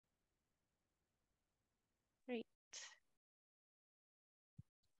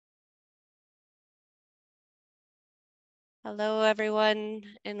Hello, everyone,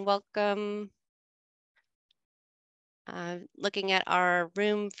 and welcome. Looking at our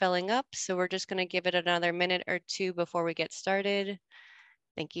room filling up, so we're just going to give it another minute or two before we get started.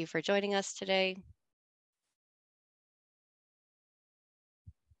 Thank you for joining us today.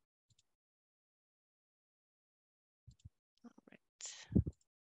 All right.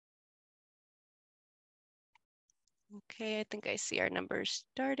 Okay, I think I see our numbers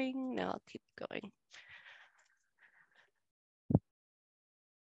starting. Now I'll keep going.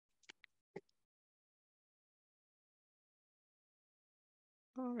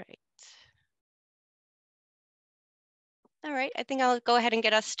 All right. All right, I think I'll go ahead and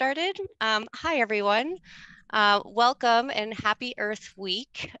get us started. Hi, everyone. Welcome and happy Earth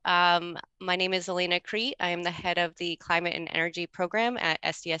Week. My name is Elena Crete. I am the head of the Climate and Energy Program at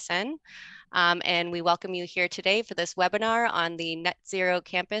SDSN. And we welcome you here today for this webinar on the Net Zero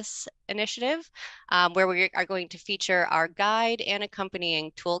Campus Initiative, where we are going to feature our guide and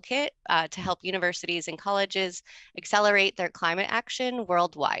accompanying toolkit to help universities and colleges accelerate their climate action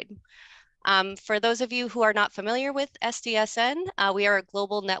worldwide. For those of you who are not familiar with SDSN, we are a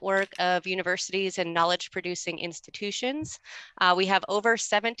global network of universities and knowledge-producing institutions. We have over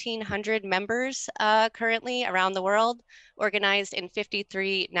 1,700 members currently around the world, organized in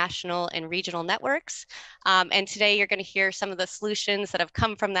 53 national and regional networks. And today you're going to hear some of the solutions that have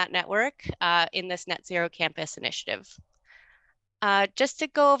come from that network in this Net Zero Campus initiative. Just to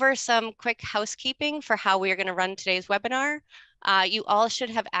go over some quick housekeeping for how we are going to run today's webinar. You all should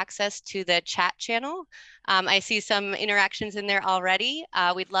have access to the chat channel. I see some interactions in there already.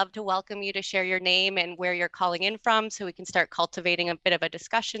 We'd love to welcome you to share your name and where you're calling in from so we can start cultivating a bit of a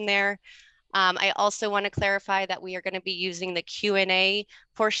discussion there. I also want to clarify that we are going to be using the Q&A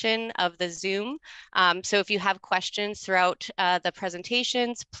portion of the Zoom. So if you have questions throughout the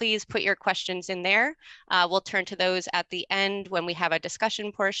presentations, please put your questions in there. We'll turn to those at the end when we have a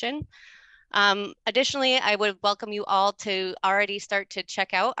discussion portion. Additionally, I would welcome you all to already start to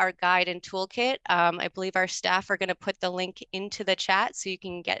check out our guide and toolkit. I believe our staff are going to put the link into the chat so you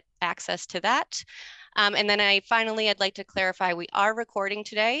can get access to that. And then I'd like to clarify, we are recording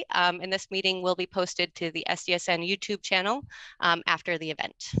today, and this meeting will be posted to the SDSN YouTube channel after the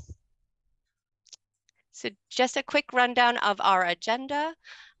event. So just a quick rundown of our agenda.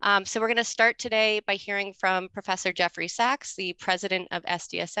 So we're going to start today by hearing from Professor Jeffrey Sachs, the president of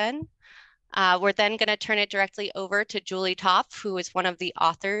SDSN. We're then going to turn it directly over to Julie Topp, who is one of the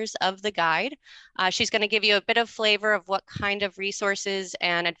authors of the guide. She's going to give you a bit of flavor of what kind of resources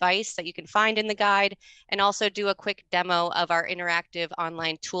and advice that you can find in the guide, and also do a quick demo of our interactive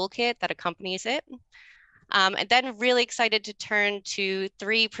online toolkit that accompanies it. And then really excited to turn to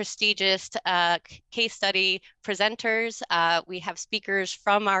three prestigious case study presenters. We have speakers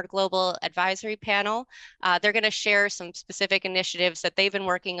from our global advisory panel. They're going to share some specific initiatives that they've been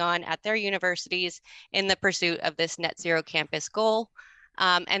working on at their universities in the pursuit of this net zero campus goal.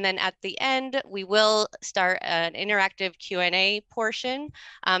 And then at the end, we will start an interactive Q&A portion.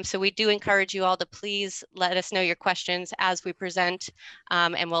 So we do encourage you all to please let us know your questions as we present,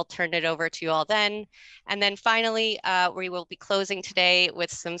 and we'll turn it over to you all then. And then finally, we will be closing today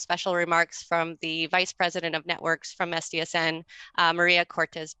with some special remarks from the Vice President of Networks from SDSN, Maria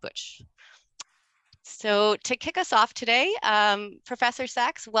Cortez Bush. So to kick us off today, Professor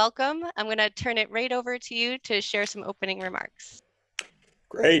Sachs, welcome. I'm going to turn it right over to you to share some opening remarks.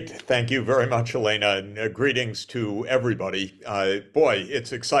 Great. Thank you very much, Elena, and greetings to everybody. Boy,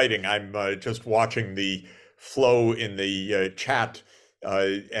 it's exciting. I'm just watching the flow in the chat,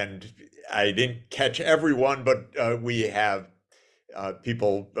 and I didn't catch everyone, but we have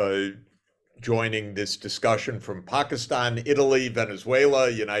people joining this discussion from Pakistan, Italy, Venezuela,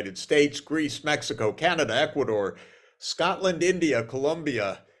 United States, Greece, Mexico, Canada, Ecuador, Scotland, India,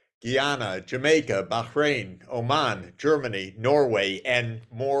 Colombia, Guyana, Jamaica, Bahrain, Oman, Germany, Norway, and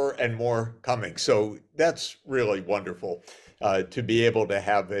more coming. So that's really wonderful to be able to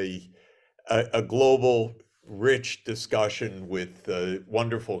have a global, rich discussion with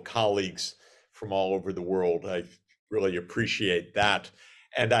wonderful colleagues from all over the world. I really appreciate that.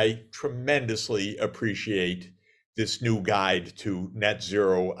 And I tremendously appreciate this new guide to net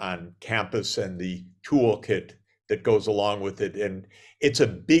zero on campus and the toolkit that goes along with it. And it's a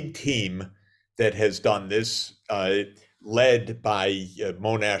big team that has done this, led by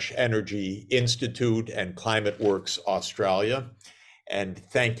Monash Energy Institute and Climateworks Australia. And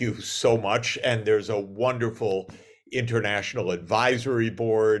thank you so much. And there's a wonderful international advisory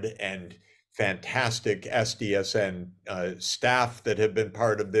board and fantastic SDSN staff that have been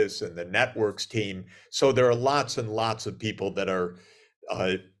part of this, and the networks team. So there are lots and lots of people that are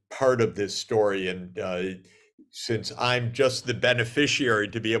part of this story. And since I'm just the beneficiary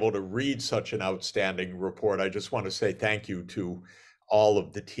to be able to read such an outstanding report, I just want to say thank you to all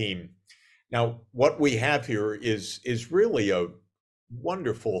of the team. Now, what we have here is really a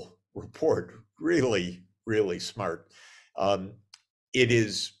wonderful report, really, really smart. Um, it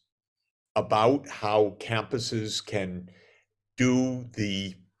is about how campuses can do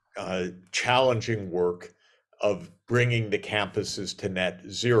the challenging work of bringing the campuses to net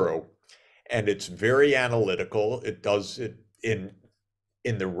zero. And it's very analytical. It does it in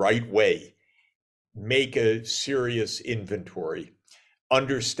the right way. Make a serious inventory.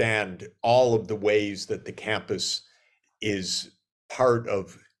 Understand all of the ways that the campus is part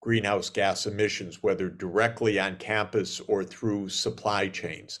of greenhouse gas emissions, whether directly on campus or through supply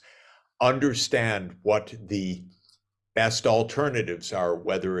chains. Understand what the best alternatives are,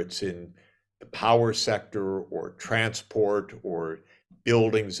 whether it's in the power sector or transport or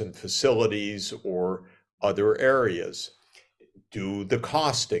buildings and facilities or other areas. Do the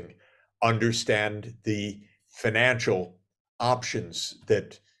costing, understand the financial options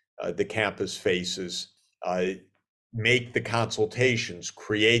that the campus faces, make the consultations,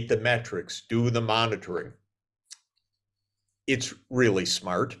 create the metrics, do the monitoring. It's really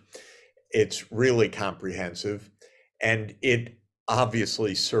smart. It's really comprehensive. And it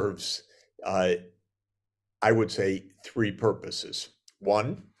obviously serves, I would say, three purposes.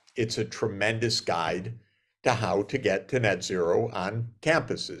 One, it's a tremendous guide to how to get to net zero on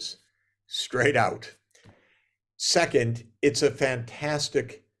campuses, straight out. Second, it's a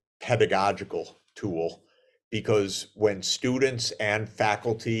fantastic pedagogical tool because when students and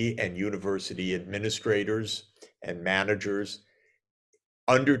faculty and university administrators and managers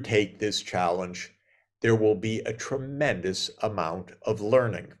undertake this challenge, there will be a tremendous amount of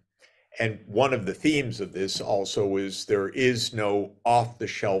learning. And one of the themes of this also is there is no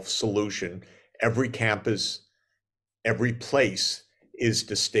off-the-shelf solution. Every campus, every place is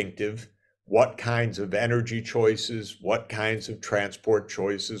distinctive. What kinds of energy choices, what kinds of transport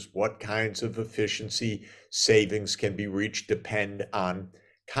choices, what kinds of efficiency savings can be reached depend on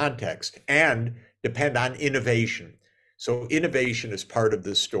context and depend on innovation. So innovation is part of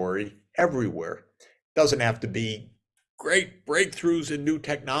this story everywhere. It doesn't have to be great breakthroughs in new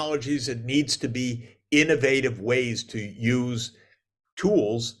technologies. It needs to be innovative ways to use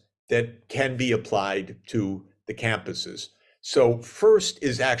tools that can be applied to the campuses. So first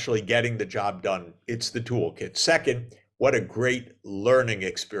is actually getting the job done. It's the toolkit. Second, what a great learning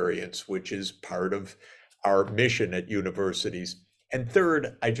experience, which is part of our mission at universities. And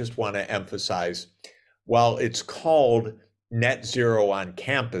third, I just want to emphasize, while it's called net zero on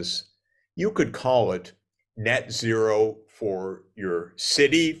campus, you could call it net zero for your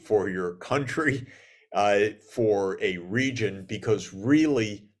city, for your country, for a region, because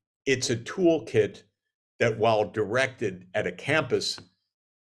really it's a toolkit that, while directed at a campus,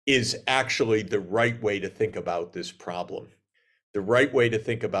 is actually the right way to think about this problem. The right way to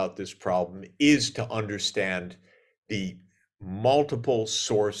think about this problem is to understand the multiple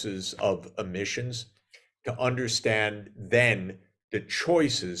sources of emissions, to understand then the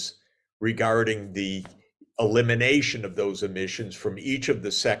choices regarding the elimination of those emissions from each of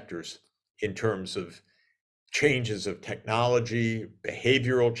the sectors in terms of changes of technology,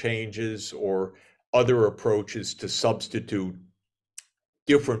 behavioral changes, or other approaches to substitute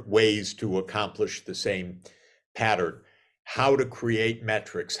different ways to accomplish the same pattern. How to create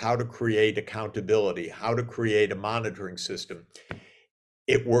metrics, how to create accountability, how to create a monitoring system.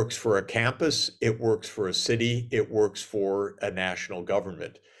 It works for a campus, it works for a city, it works for a national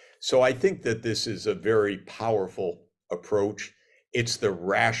government. So I think that this is a very powerful approach. It's the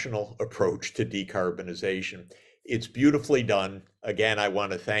rational approach to decarbonization. It's beautifully done. Again, I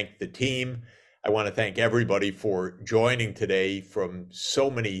want to thank the team. I want to thank everybody for joining today from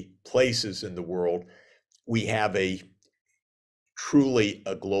so many places in the world. We have a truly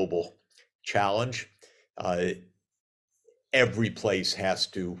a global challenge. Every place has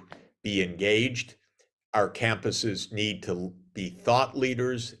to be engaged. Our campuses need to be thought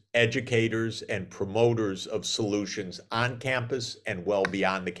leaders, educators, and promoters of solutions on campus and well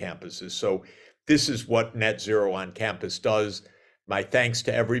beyond the campuses. So this is what Net Zero on Campus does. My thanks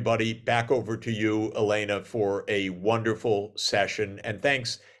to everybody. Back over to you, Elena, for a wonderful session. And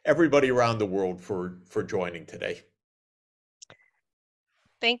thanks everybody around the world for joining today.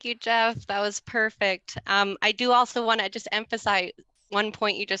 Thank you, Jeff. That was perfect. I do also want to just emphasize one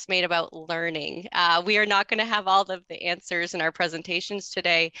point you just made about learning. We are not going to have all of the answers in our presentations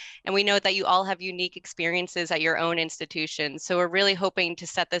today, and we know that you all have unique experiences at your own institutions. So we're really hoping to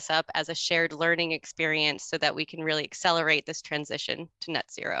set this up as a shared learning experience so that we can really accelerate this transition to net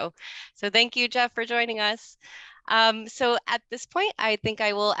zero. So thank you, Jeff, for joining us. So at this point, I think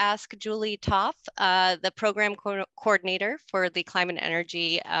I will ask Julie Toff, the program coordinator for the Climate and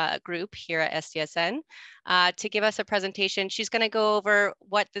Energy group here at SDSN, to give us a presentation. She's going to go over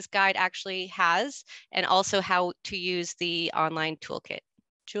what this guide actually has and also how to use the online toolkit.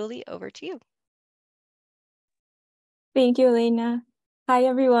 Julie, over to you. Thank you, Elena. Hi,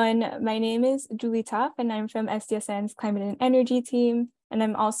 everyone. My name is Julie Toff, and I'm from SDSN's Climate and Energy team. And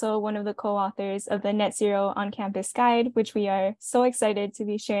I'm also one of the co-authors of the Net Zero on Campus Guide, which we are so excited to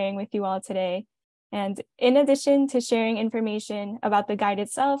be sharing with you all today. And in addition to sharing information about the guide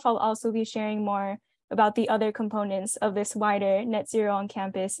itself, I'll also be sharing more about the other components of this wider Net Zero on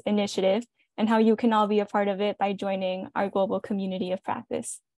Campus initiative and how you can all be a part of it by joining our global community of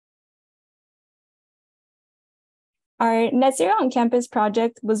practice. Our Net Zero on Campus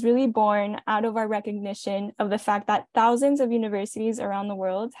project was really born out of our recognition of the fact that thousands of universities around the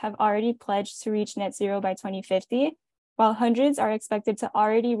world have already pledged to reach net zero by 2050, while hundreds are expected to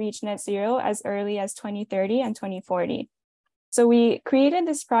already reach net zero as early as 2030 and 2040. So we created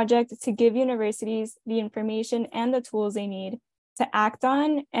this project to give universities the information and the tools they need to act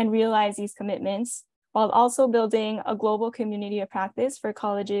on and realize these commitments, while also building a global community of practice for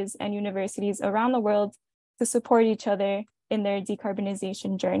colleges and universities around the world to support each other in their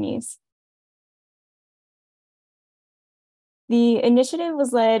decarbonization journeys. The initiative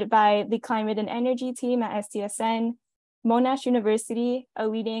was led by the Climate and Energy team at SDSN, Monash University, a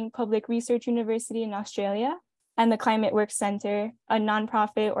leading public research university in Australia, and the Climateworks Centre, a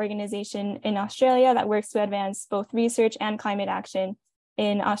nonprofit organization in Australia that works to advance both research and climate action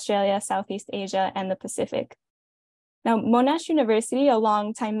in Australia, Southeast Asia, and the Pacific. Now, Monash University, a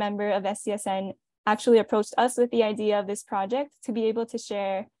longtime member of SDSN, actually approached us with the idea of this project to be able to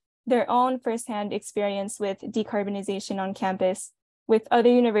share their own firsthand experience with decarbonization on campus with other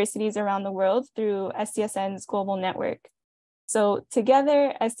universities around the world through SDSN's global network. So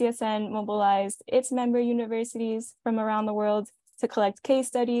together, SDSN mobilized its member universities from around the world to collect case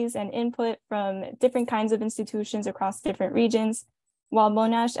studies and input from different kinds of institutions across different regions, while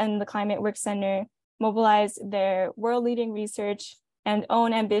Monash and the Climateworks Center mobilized their world-leading research and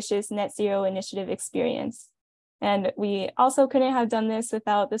own ambitious net zero initiative experience. And we also couldn't have done this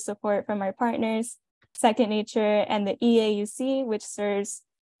without the support from our partners, Second Nature and the EAUC, which serves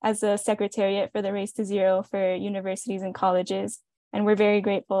as a secretariat for the Race to Zero for universities and colleges. And we're very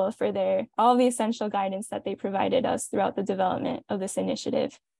grateful for all the essential guidance that they provided us throughout the development of this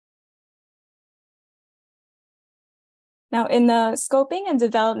initiative. Now, in the scoping and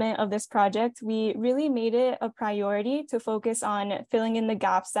development of this project, we really made it a priority to focus on filling in the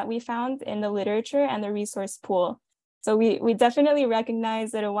gaps that we found in the literature and the resource pool. So we definitely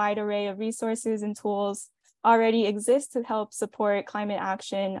recognize that a wide array of resources and tools already exist to help support climate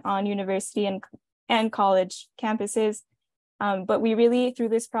action on university and college campuses. But we really, through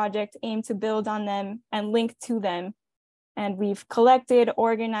this project, aim to build on them and link to them. And we've collected,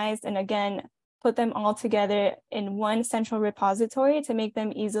 organized, and again, put them all together in one central repository to make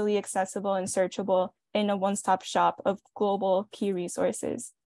them easily accessible and searchable in a one-stop shop of global key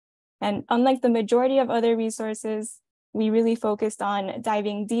resources. And unlike the majority of other resources, we really focused on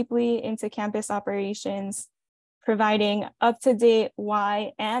diving deeply into campus operations, providing up-to-date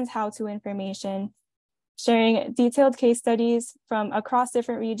why and how-to information, sharing detailed case studies from across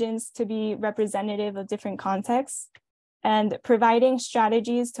different regions to be representative of different contexts, and providing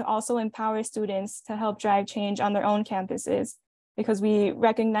strategies to also empower students to help drive change on their own campuses, because we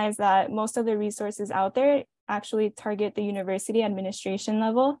recognize that most of the resources out there actually target the university administration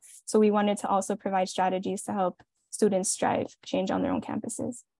level. So we wanted to also provide strategies to help students drive change on their own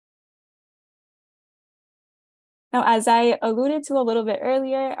campuses. Now, as I alluded to a little bit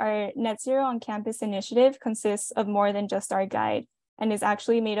earlier, our Net Zero on Campus initiative consists of more than just our guide and is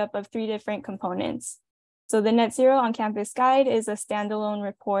actually made up of 3 different components. So the Net Zero on Campus Guide is a standalone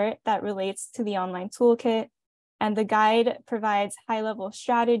report that relates to the online toolkit, and the guide provides high-level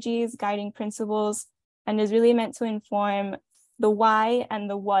strategies, guiding principles, and is really meant to inform the why and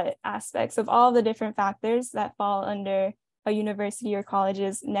the what aspects of all the different factors that fall under a university or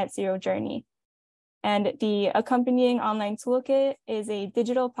college's net zero journey. And the accompanying online toolkit is a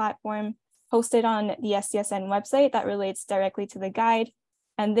digital platform hosted on the SDSN website that relates directly to the guide.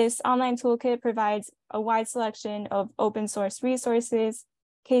 And this online toolkit provides a wide selection of open source resources,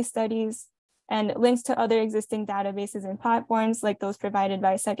 case studies, and links to other existing databases and platforms like those provided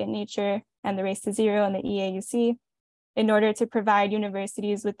by Second Nature and the Race to Zero and the EAUC, in order to provide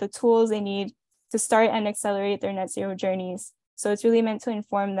universities with the tools they need to start and accelerate their net zero journeys. So it's really meant to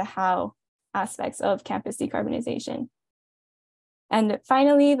inform the how aspects of campus decarbonization. And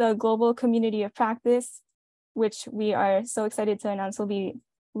finally, the global community of practice, which we are so excited to announce will be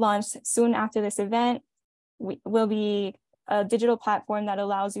launched soon after this event, will be a digital platform that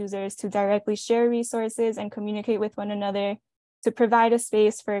allows users to directly share resources and communicate with one another, to provide a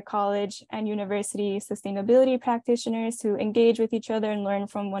space for college and university sustainability practitioners to engage with each other and learn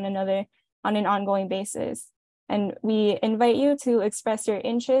from one another on an ongoing basis. And we invite you to express your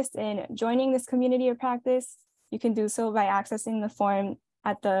interest in joining this community of practice. You can do so by accessing the form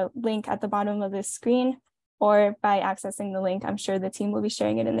at the link at the bottom of this screen, or by accessing the link. I'm sure the team will be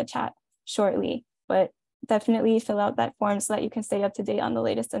sharing it in the chat shortly, but definitely fill out that form so that you can stay up to date on the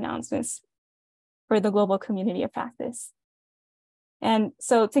latest announcements for the global community of practice. And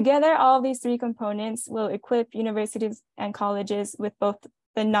so together, all of these three components will equip universities and colleges with both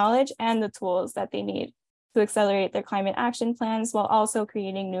the knowledge and the tools that they need to accelerate their climate action plans, while also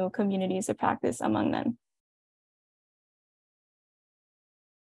creating new communities of practice among them.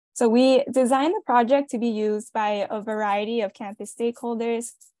 So we designed the project to be used by a variety of campus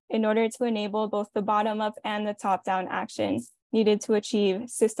stakeholders in order to enable both the bottom-up and the top-down action needed to achieve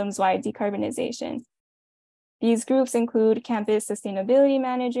systems-wide decarbonization. These groups include campus sustainability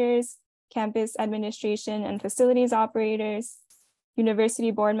managers, campus administration and facilities operators,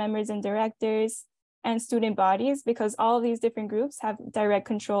 university board members and directors, and student bodies, because all of these different groups have direct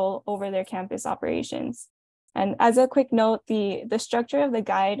control over their campus operations. And as a quick note, the structure of the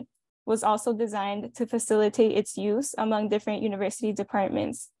guide was also designed to facilitate its use among different university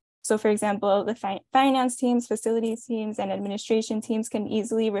departments. So for example, the finance teams, facilities teams, and administration teams can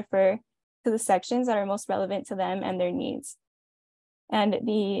easily refer to the sections that are most relevant to them and their needs. And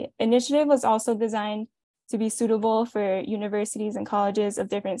the initiative was also designed to be suitable for universities and colleges of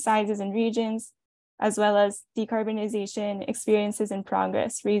different sizes and regions, as well as decarbonization experiences in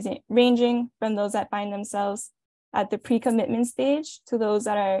progress, ranging from those that find themselves at the pre-commitment stage to those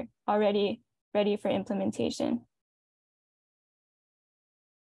that are already ready for implementation.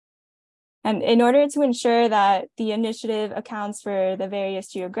 And in order to ensure that the initiative accounts for the various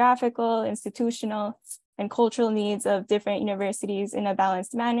geographical, institutional, and cultural needs of different universities in a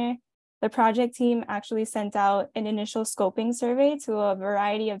balanced manner, the project team actually sent out an initial scoping survey to a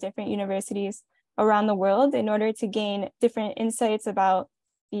variety of different universities around the world in order to gain different insights about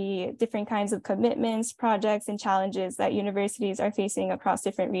the different kinds of commitments, projects, and challenges that universities are facing across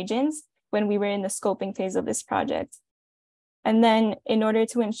different regions when we were in the scoping phase of this project. And then in order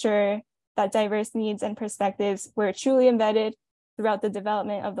to ensure that diverse needs and perspectives were truly embedded throughout the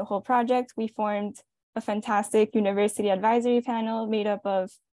development of the whole project, we formed a fantastic university advisory panel made up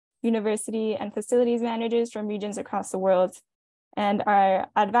of university and facilities managers from regions across the world. And our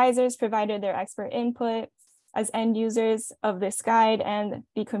advisors provided their expert input as end users of this guide and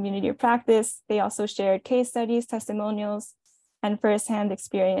the community of practice. They also shared case studies, testimonials, and firsthand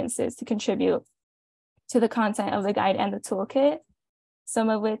experiences to contribute to the content of the guide and the toolkit, some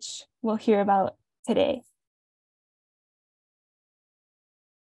of which we'll hear about today.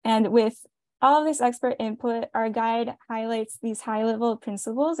 And with all of this expert input, our guide highlights these high-level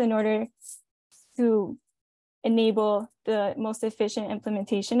principles in order to enable the most efficient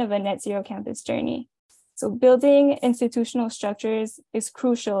implementation of a net zero campus journey. So building institutional structures is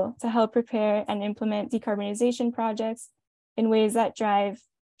crucial to help prepare and implement decarbonization projects in ways that drive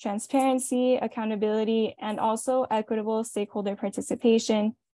transparency, accountability, and also equitable stakeholder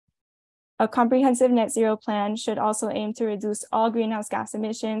participation. A comprehensive net zero plan should also aim to reduce all greenhouse gas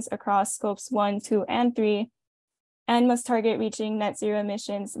emissions across scopes 1, 2, and 3, and must target reaching net zero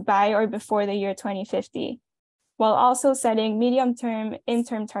emissions by or before the year 2050, while also setting medium-term,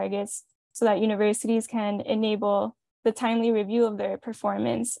 interim targets so that universities can enable the timely review of their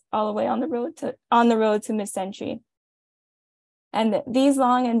performance all the way on the road to mid-century. And these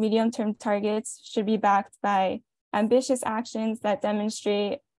long and medium-term targets should be backed by ambitious actions that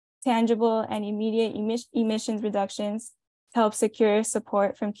demonstrate tangible and immediate emissions reductions to help secure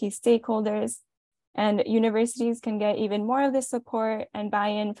support from key stakeholders. And universities can get even more of this support and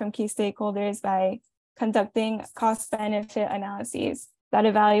buy-in from key stakeholders by conducting cost-benefit analyses that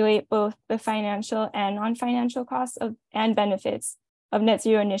evaluate both the financial and non-financial costs and benefits of net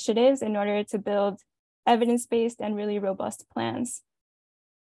zero initiatives in order to build evidence-based and really robust plans.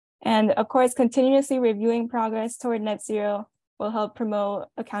 And of course, continuously reviewing progress toward net zero will help promote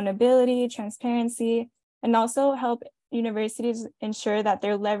accountability, transparency, and also help universities ensure that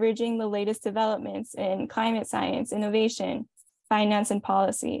they're leveraging the latest developments in climate science, innovation, finance, and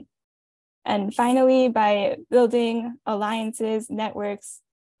policy. And finally, by building alliances, networks,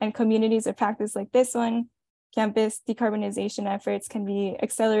 and communities of practice like this one, campus decarbonization efforts can be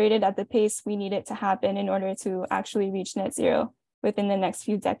accelerated at the pace we need it to happen in order to actually reach net zero within the next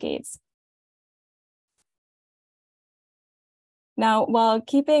few decades. Now, while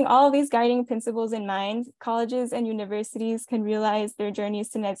keeping all of these guiding principles in mind, colleges and universities can realize their journeys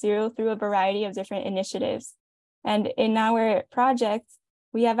to net zero through a variety of different initiatives. And in our project,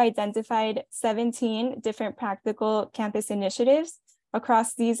 we have identified 17 different practical campus initiatives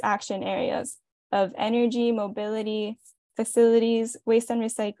across these action areas of energy, mobility, facilities, waste and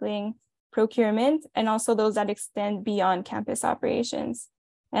recycling, procurement, and also those that extend beyond campus operations.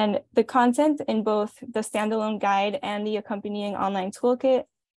 And the content in both the standalone guide and the accompanying online toolkit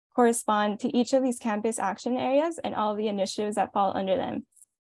correspond to each of these campus action areas and all the initiatives that fall under them.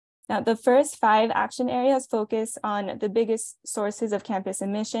 Now, the first 5 action areas focus on the biggest sources of campus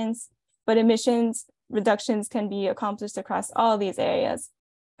emissions, but emissions reductions can be accomplished across all these areas.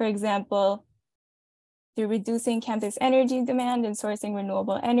 For example, through reducing campus energy demand and sourcing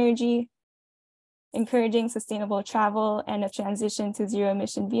renewable energy, encouraging sustainable travel and a transition to zero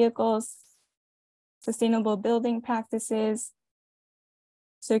emission vehicles, sustainable building practices,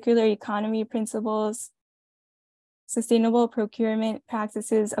 circular economy principles, sustainable procurement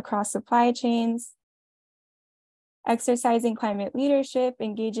practices across supply chains, exercising climate leadership,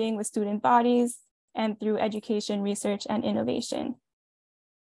 engaging with student bodies, and through education, research, and innovation.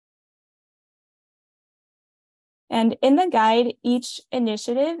 And in the guide, each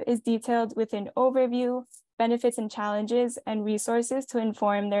initiative is detailed with an overview, benefits and challenges, and resources to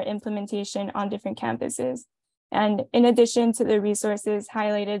inform their implementation on different campuses. And in addition to the resources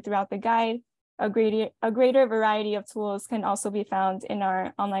highlighted throughout the guide, a greater variety of tools can also be found in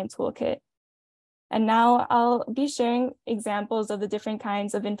our online toolkit. And now I'll be sharing examples of the different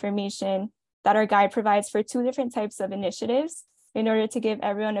kinds of information that our guide provides for 2 different types of initiatives in order to give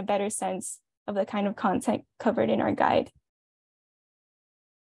everyone a better sense of the kind of content covered in our guide.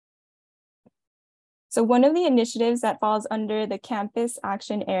 So one of the initiatives that falls under the campus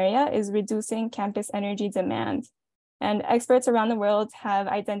action area is reducing campus energy demand. And experts around the world have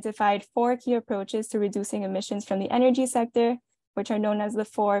identified 4 key approaches to reducing emissions from the energy sector, which are known as the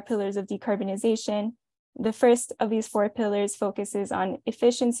 4 pillars of decarbonization. The first of these 4 pillars focuses on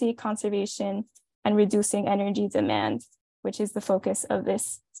efficiency, conservation, and reducing energy demand, which is the focus of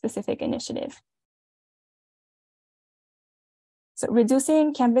this specific initiative. So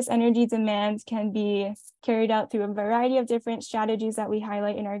reducing campus energy demand can be carried out through a variety of different strategies that we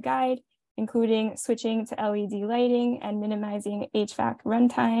highlight in our guide, including switching to LED lighting and minimizing HVAC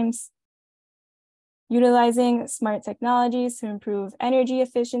runtimes, utilizing smart technologies to improve energy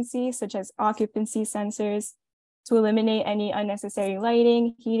efficiency, such as occupancy sensors, to eliminate any unnecessary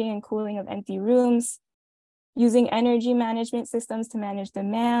lighting, heating, and cooling of empty rooms, using energy management systems to manage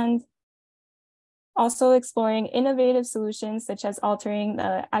demand, also exploring innovative solutions such as altering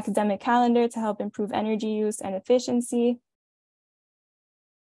the academic calendar to help improve energy use and efficiency,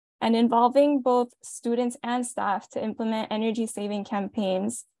 and involving both students and staff to implement energy saving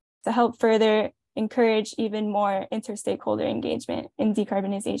campaigns to help further encourage even more inter-stakeholder engagement in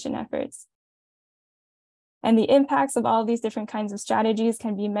decarbonization efforts. And the impacts of all these different kinds of strategies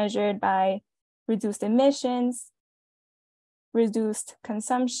can be measured by reduced emissions, reduced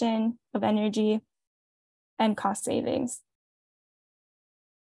consumption of energy, and cost savings.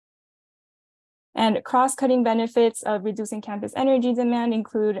 And cross-cutting benefits of reducing campus energy demand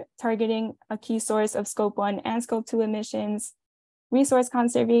include targeting a key source of Scope 1 and Scope 2 emissions, resource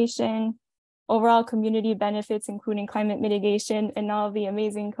conservation, overall community benefits, including climate mitigation and all of the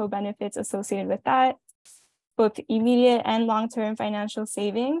amazing co-benefits associated with that, both immediate and long-term financial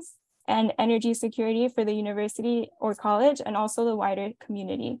savings, and energy security for the university or college, and also the wider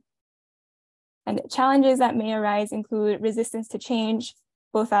community. And challenges that may arise include resistance to change,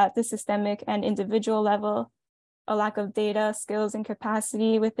 both at the systemic and individual level, a lack of data, skills, and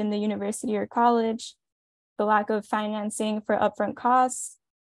capacity within the university or college, the lack of financing for upfront costs,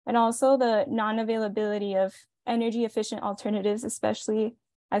 and also the non-availability of energy efficient alternatives, especially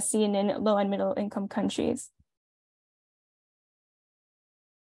as seen in low and middle income countries.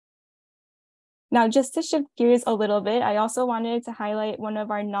 Now, just to shift gears a little bit, I also wanted to highlight one of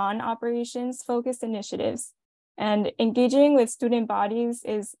our non-operations focused initiatives. And engaging with student bodies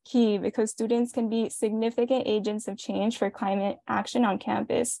is key because students can be significant agents of change for climate action on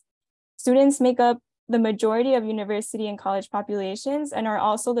campus. Students make up the majority of university and college populations and are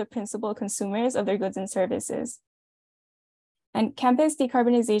also the principal consumers of their goods and services. And campus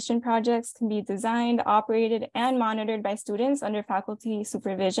decarbonization projects can be designed, operated, and monitored by students under faculty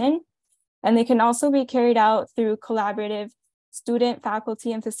supervision. And they can also be carried out through collaborative student,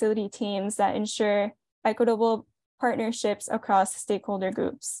 faculty, and facility teams that ensure equitable partnerships across stakeholder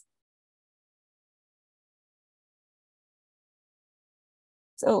groups.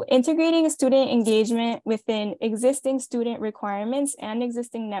 So integrating student engagement within existing student requirements and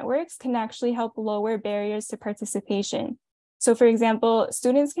existing networks can actually help lower barriers to participation. So for example,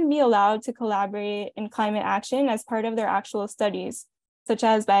 students can be allowed to collaborate in climate action as part of their actual studies, such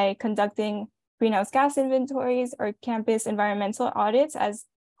as by conducting greenhouse gas inventories or campus environmental audits as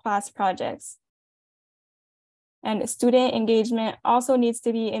class projects. And student engagement also needs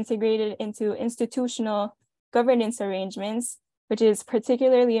to be integrated into institutional governance arrangements, which is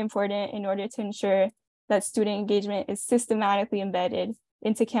particularly important in order to ensure that student engagement is systematically embedded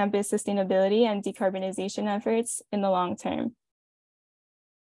into campus sustainability and decarbonization efforts in the long term.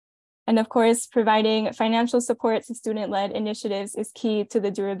 And of course, providing financial support to student-led initiatives is key to the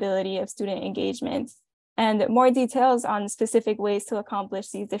durability of student engagement. And more details on specific ways to accomplish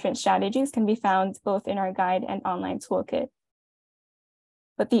these different strategies can be found both in our guide and online toolkit.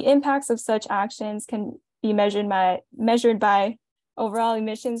 But the impacts of such actions can be measured by overall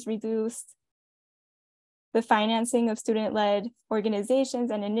emissions reduced, the financing of student-led organizations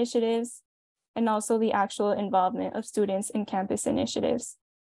and initiatives, and also the actual involvement of students in campus initiatives.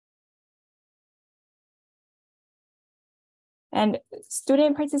 And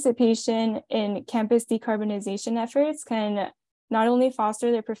student participation in campus decarbonization efforts can not only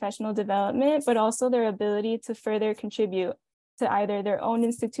foster their professional development, but also their ability to further contribute to either their own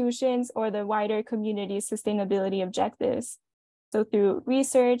institutions or the wider community's sustainability objectives. So through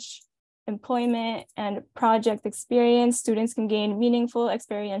research, employment, and project experience, students can gain meaningful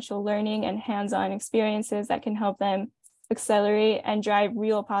experiential learning and hands-on experiences that can help them accelerate and drive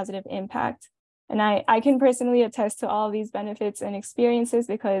real positive impact. And I can personally attest to all of these benefits and experiences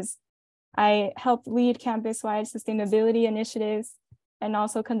because I helped lead campus-wide sustainability initiatives and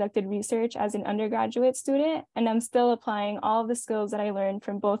also conducted research as an undergraduate student. And I'm still applying all of the skills that I learned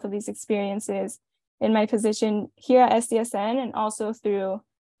from both of these experiences in my position here at SDSN and also through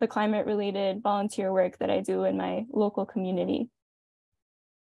the climate-related volunteer work that I do in my local community.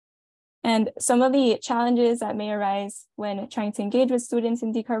 And some of the challenges that may arise when trying to engage with students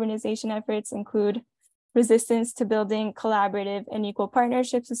in decarbonization efforts include resistance to building collaborative and equal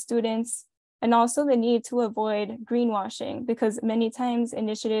partnerships with students, and also the need to avoid greenwashing, because many times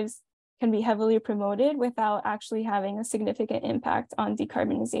initiatives can be heavily promoted without actually having a significant impact on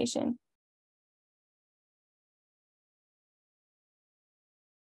decarbonization.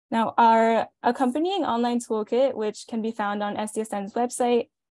 Now, our accompanying online toolkit, which can be found on SDSN's website,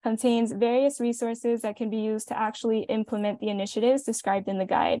 contains various resources that can be used to actually implement the initiatives described in the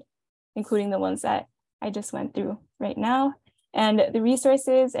guide, including the ones that I just went through right now. And the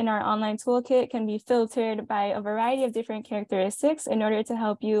resources in our online toolkit can be filtered by a variety of different characteristics in order to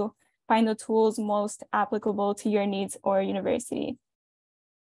help you find the tools most applicable to your needs or university.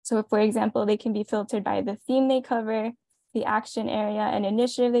 So for example, they can be filtered by the theme they cover, the action area and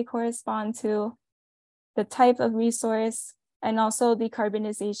initiative they correspond to, the type of resource, and also the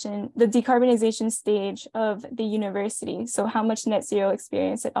decarbonization stage of the university. So how much net zero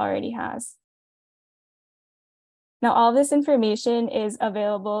experience it already has. Now, all this information is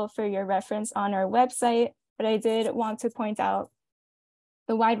available for your reference on our website, but I did want to point out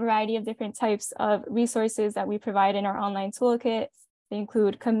the wide variety of different types of resources that we provide in our online toolkit. They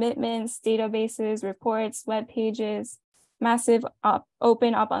include commitments, databases, reports, web pages, massive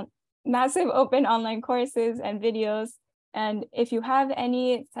open online courses and videos. And if you have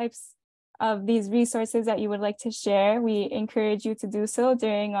any types of these resources that you would like to share, we encourage you to do so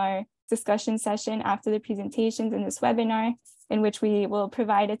during our discussion session after the presentations in this webinar, in which we will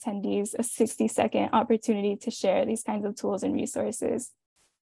provide attendees a 60-second opportunity to share these kinds of tools and resources.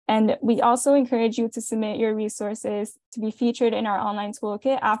 And we also encourage you to submit your resources to be featured in our online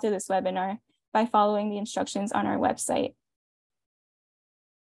toolkit after this webinar by following the instructions on our website.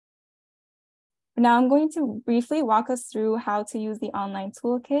 Now I'm going to briefly walk us through how to use the online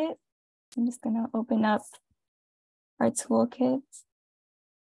toolkit. I'm just going to open up our toolkit.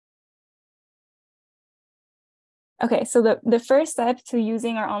 Okay, so the first step to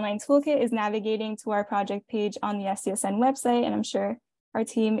using our online toolkit is navigating to our project page on the SDSN website, and I'm sure our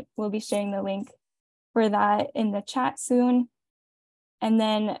team will be sharing the link for that in the chat soon. And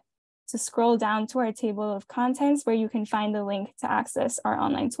then to scroll down to our table of contents where you can find the link to access our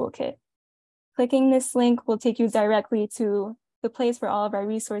online toolkit. Clicking this link will take you directly to the place where all of our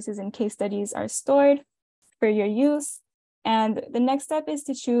resources and case studies are stored for your use. And the next step is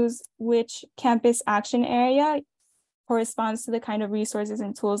to choose which campus action area corresponds to the kind of resources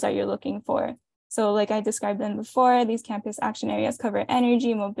and tools that you're looking for. So like I described them before, these campus action areas cover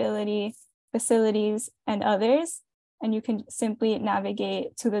energy, mobility, facilities, and others. And you can simply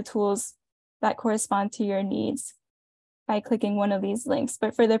navigate to the tools that correspond to your needs by clicking one of these links.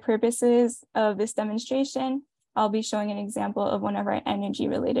 But for the purposes of this demonstration, I'll be showing an example of one of our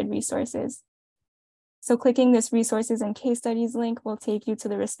energy-related resources. So clicking this resources and case studies link will take you to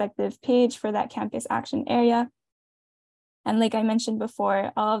the respective page for that campus action area. And like I mentioned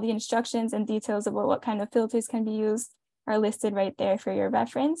before, all of the instructions and details about what kind of filters can be used are listed right there for your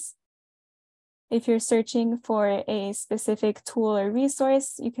reference. If you're searching for a specific tool or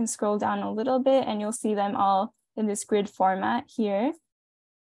resource, you can scroll down a little bit and you'll see them all in this grid format here.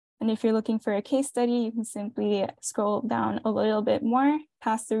 And if you're looking for a case study, you can simply scroll down a little bit more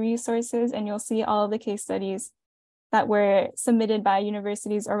past the resources and you'll see all of the case studies that were submitted by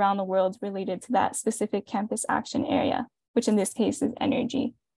universities around the world related to that specific campus action area, which in this case is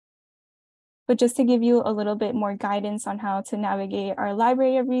energy. But just to give you a little bit more guidance on how to navigate our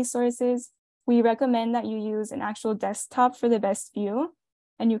library of resources, we recommend that you use an actual desktop for the best view.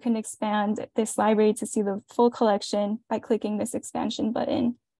 And you can expand this library to see the full collection by clicking this expansion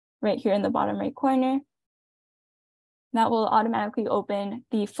button right here in the bottom right corner. That will automatically open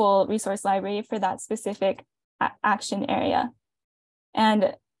the full resource library for that specific action area.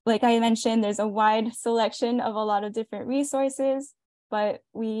 And like I mentioned, there's a wide selection of a lot of different resources, but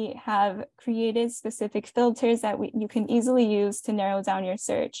we have created specific filters that you can easily use to narrow down your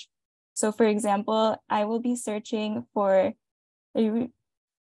search. So for example, I will be searching for a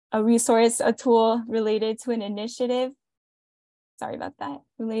resource, a tool related to an initiative. Sorry about that,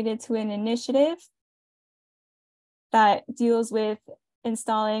 related to an initiative that deals with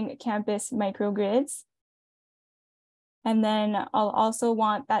installing campus microgrids. And then I'll also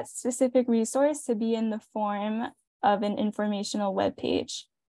want that specific resource to be in the form of an informational web page.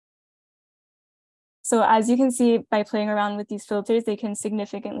 So as you can see, by playing around with these filters, they can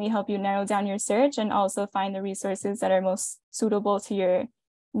significantly help you narrow down your search and also find the resources that are most suitable to your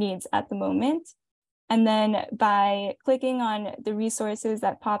needs at the moment. And then by clicking on the resources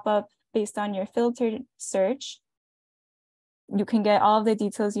that pop up based on your filtered search, you can get all of the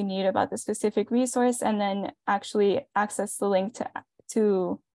details you need about the specific resource and then actually access the link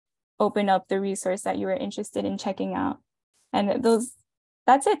to open up the resource that you are interested in checking out. And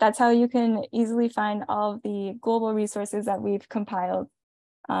that's it. That's how you can easily find all of the global resources that we've compiled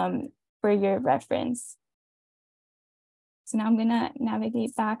for your reference. So now I'm gonna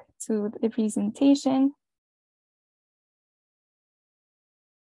navigate back to the presentation.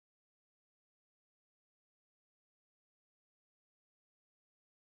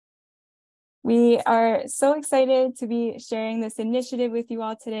 We are so excited to be sharing this initiative with you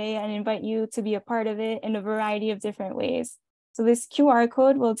all today and invite you to be a part of it in a variety of different ways. So this QR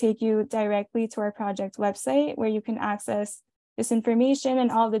code will take you directly to our project website where you can access this information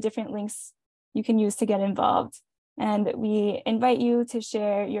and all the different links you can use to get involved. And we invite you to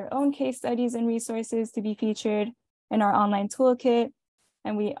share your own case studies and resources to be featured in our online toolkit.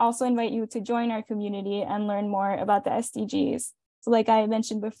 And we also invite you to join our community and learn more about the SDGs. So like I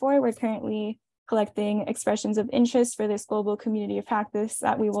mentioned before, we're currently collecting expressions of interest for this global community of practice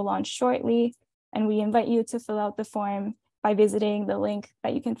that we will launch shortly. And we invite you to fill out the form by visiting the link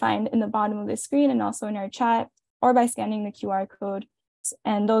that you can find in the bottom of the screen and also in our chat, or by scanning the QR code.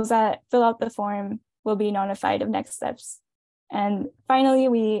 And those that fill out the form will be notified of next steps. And finally,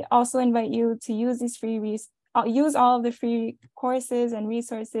 we also invite you to use these use all of the free courses and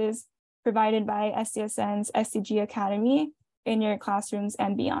resources provided by SDSN's SDG Academy in your classrooms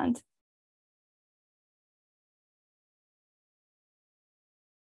and beyond.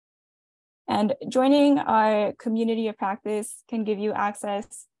 And joining our community of practice can give you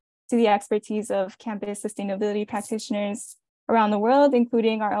access to the expertise of campus sustainability practitioners around the world,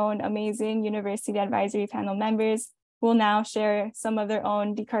 including our own amazing University Advisory Panel members who will now share some of their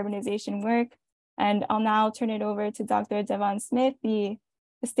own decarbonization work. And I'll now turn it over to Dr. Devon Smith, the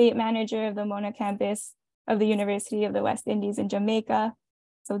Estate Manager of the Monash campus of the University of the West Indies in Jamaica.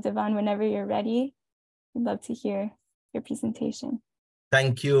 So Devon, whenever you're ready, we'd love to hear your presentation.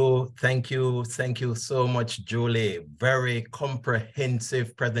 Thank you so much, Julie. Very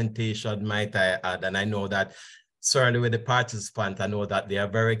comprehensive presentation, might I add. And I know that certainly with the participants, I know that they are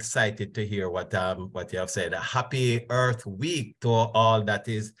very excited to hear what you have said. A happy Earth Week to all that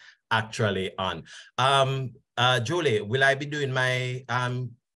is actually on. Julie, will I be doing my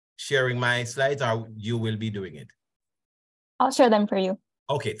sharing my slides, or you will be doing it? I'll share them for you.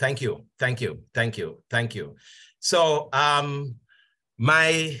 Okay, thank you. So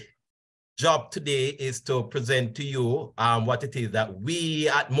my job today is to present to you what it is that we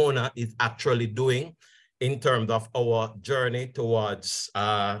at Mona is actually doing in terms of our journey towards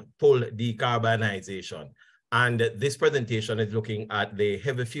full decarbonization. And this presentation is looking at the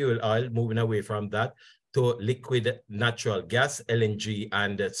heavy fuel oil, moving away from that to liquid natural gas, LNG,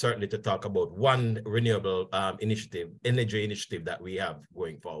 and certainly to talk about one renewable energy initiative that we have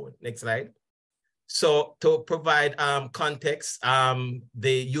going forward. Next slide. So to provide context,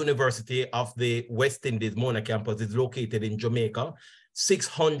 the University of the West Indies Mona campus is located in Jamaica,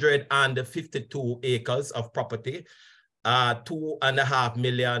 652 acres of property, 2.5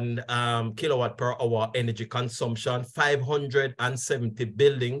 million kilowatt per hour energy consumption, 570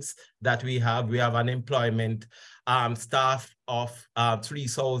 buildings that we have. We have an employment staff of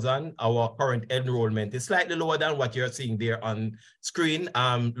 3,000. Our current enrollment is slightly lower than what you're seeing there on screen,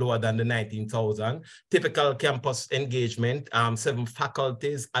 lower than the 19,000. Typical campus engagement, 7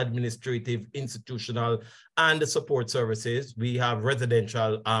 faculties, administrative, institutional, and support services. We have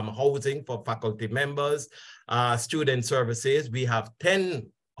residential housing for faculty members, student services. We have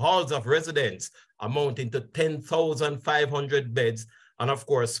 10 halls of residence amounting to 10,500 beds, and of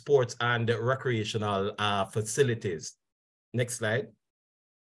course, sports and recreational facilities. Next slide.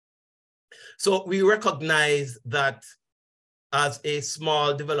 So we recognize that as a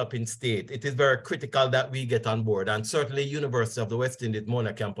small developing state, it is very critical that we get on board, and certainly University of the West Indies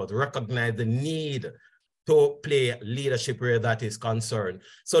Mona campus recognize the need to play leadership where that is concerned.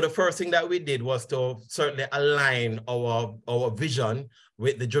 So the first thing that we did was to certainly align our vision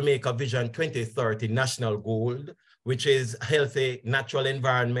with the Jamaica Vision 2030 national goal, which is healthy natural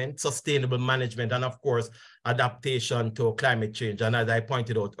environment, sustainable management, and of course, adaptation to climate change. And as I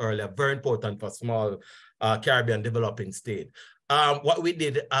pointed out earlier, very important for small Caribbean developing state. What we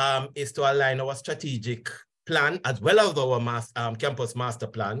did is to align our strategic plan as well as our campus master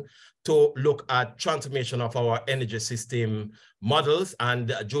plan to look at transformation of our energy system models.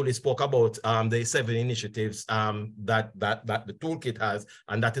 And Julie spoke about the 7 initiatives that the toolkit has,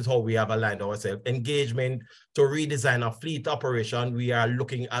 and that is how we have aligned ourselves. Engagement to redesign our fleet operation. We are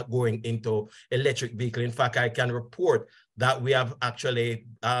looking at going into electric vehicle. In fact, I can report that we have actually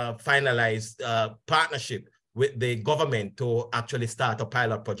finalized partnership with the government to actually start a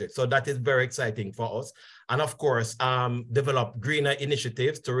pilot project. So that is very exciting for us. And of course, develop greener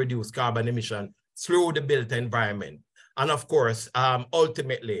initiatives to reduce carbon emission through the built environment. And of course,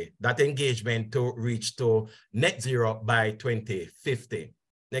 ultimately, that engagement to reach to net zero by 2050.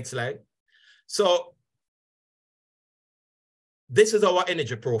 Next slide. So this is our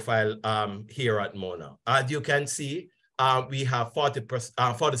energy profile here at Mona. As you can see, we have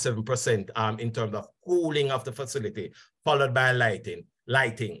 47% in terms of cooling of the facility, followed by lighting.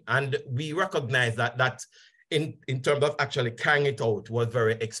 And we recognize that in terms of actually carrying it out was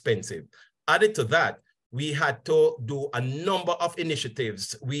very expensive. Added to that, we had to do a number of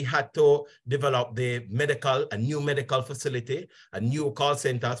initiatives. We had to develop a new medical facility, a new call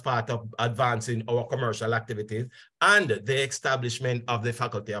center as part of advancing our commercial activities, and the establishment of the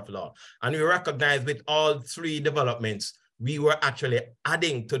Faculty of Law. And we recognize with all 3 developments, we were actually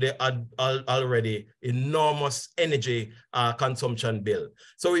adding to the already enormous energy consumption bill.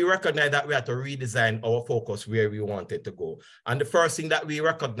 So we recognize that we had to redesign our focus where we wanted to go. And the first thing that we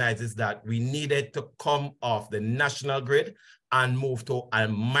recognize is that we needed to come off the national grid and move to a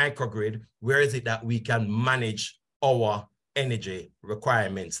microgrid. Where is it that we can manage our energy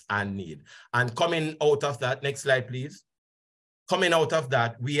requirements and need? And coming out of that, next slide, please. Coming out of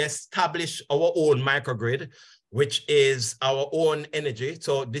that, we established our own microgrid, which is our own energy.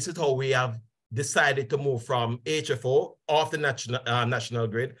 So this is how we have decided to move from HFO off the national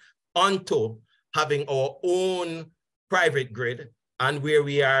grid onto having our own private grid, and where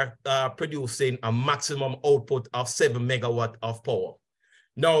we are producing a maximum output of 7 megawatt of power.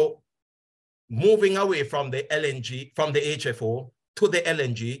 Now, moving away from the LNG, from the HFO to the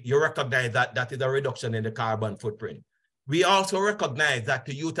LNG, you recognize that that is a reduction in the carbon footprint. We also recognize that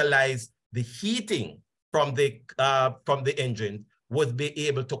to utilize the heating from the engine would be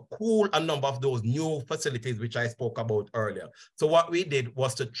able to cool a number of those new facilities which I spoke about earlier. So what we did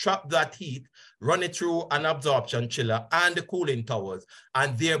was to trap that heat, run it through an absorption chiller and the cooling towers,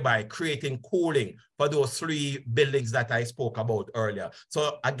 and thereby creating cooling for those 3 buildings that I spoke about earlier.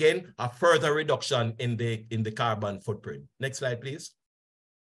 So again, a further reduction in the carbon footprint. Next slide, please.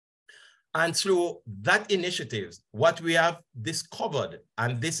 And through that initiative, what we have discovered,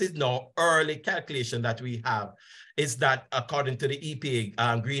 and this is now early calculation that we have, is that according to the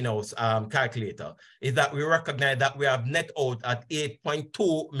EPA greenhouse calculator, is that we recognize that we have net out at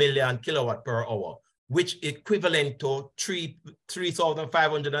 8.2 million kilowatt per hour, which equivalent to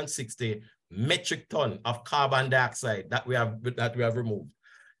 3,560 metric ton of carbon dioxide that we have removed.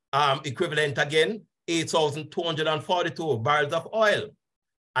 Equivalent again, 8,242 barrels of oil.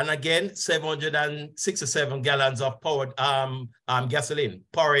 And again, 767 gallons of powered gasoline,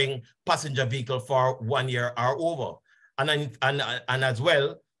 powering passenger vehicle for 1 year or over. And as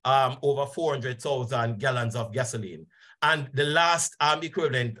well, over 400,000 gallons of gasoline. And the last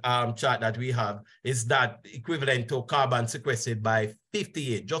equivalent chart that we have is that equivalent to carbon sequestered by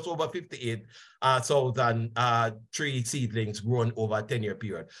 58, just over 58,000 tree seedlings grown over a 10-year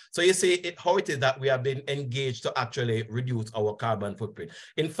period. So you see how it is that we have been engaged to actually reduce our carbon footprint.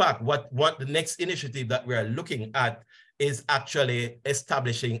 In fact, what the next initiative that we are looking at is actually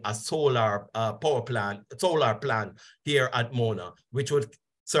establishing a solar plant here at Mona, which would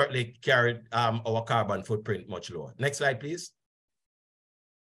certainly carry our carbon footprint much lower. Next slide, please.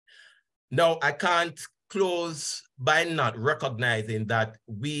 Now, I can't close by not recognizing that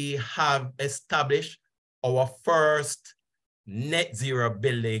we have established our first net zero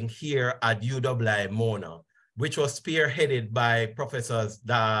building here at UWI Mona, which was spearheaded by Professors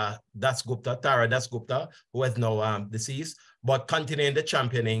Tara Dasgupta, who is now deceased, but continuing the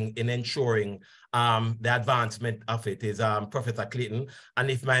championing in ensuring the advancement of it is Professor Clayton. And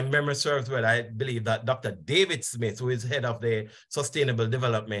if my memory serves well, I believe that Dr. David Smith, who is head of the Sustainable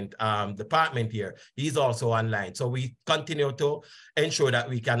Development Department here, he's also online. So we continue to ensure that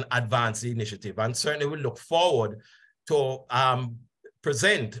we can advance the initiative. And certainly we look forward to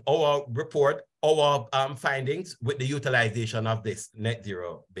present our report, our findings with the utilization of this net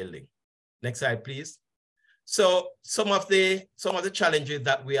zero building. Next slide, please. So some of the challenges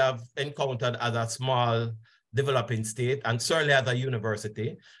that we have encountered as a small developing state, and certainly as a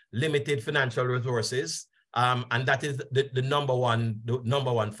university, limited financial resources, and that is the number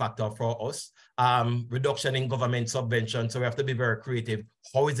one factor for us. Reduction in government subvention, so we have to be very creative.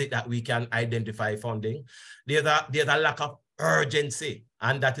 How is it that we can identify funding? There's a lack of urgency,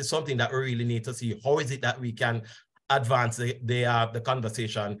 and that is something that we really need to see. How is it that we can advance the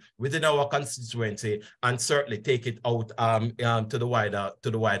conversation within our constituency and certainly take it out to the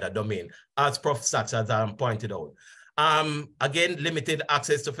wider domain, as Prof. Sachs has pointed out. Again, limited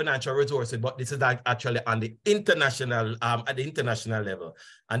access to financial resources, but this is actually on the international, at the international level.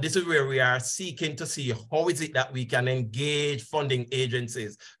 And this is where we are seeking to see how is it that we can engage funding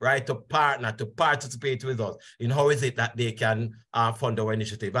agencies, right, to partner, to participate with us in how is it that they can fund our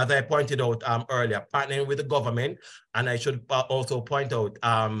initiative. As I pointed out earlier, partnering with the government, and I should also point out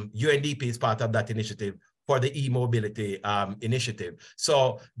UNDP is part of that initiative for the e-mobility initiative.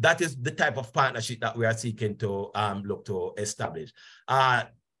 So that is the type of partnership that we are seeking to look to establish.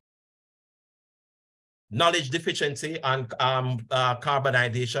 Knowledge deficiency and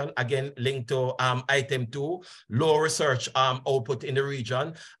carbonization, again, linked to item 2, low research output in the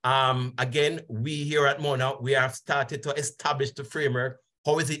region. Again, we here at Mona, we have started to establish the framework.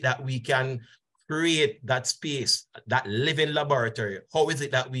 How is it that we can create that space, that living laboratory? How is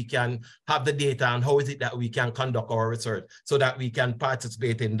it that we can have the data, and how is it that we can conduct our research so that we can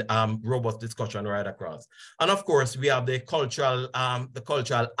participate in robust discussion right across? And of course, we have the cultural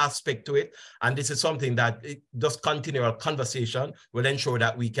aspect to it, and this is something that just continual conversation will ensure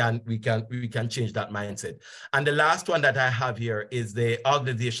that we can change that mindset. And the last one that I have here is the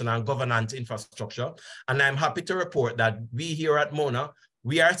organization and governance infrastructure, and I'm happy to report that we here at Mona,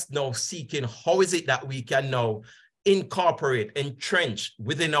 we are now seeking how is it that we can now incorporate, entrench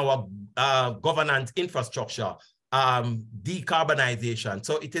within our governance infrastructure, decarbonization.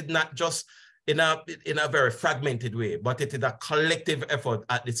 So it is not just in a very fragmented way, but it is a collective effort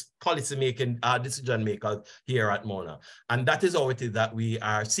at this policy-making decision makers here at Mona. And that is how it is that we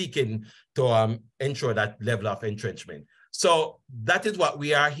are seeking to ensure that level of entrenchment. So that is what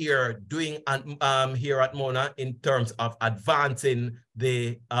we are here doing here at Mona in terms of advancing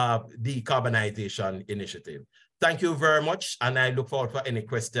the decarbonization initiative. Thank you very much, and I look forward for any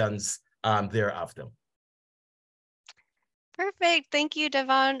questions thereafter. Perfect. Thank you,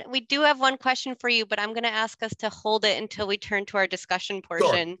 Devon. We do have one question for you, but I'm going to ask us to hold it until we turn to our discussion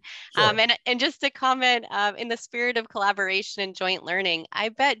portion. Sure. And just to comment, in the spirit of collaboration and joint learning, I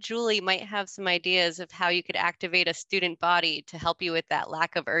bet Julie might have some ideas of how you could activate a student body to help you with that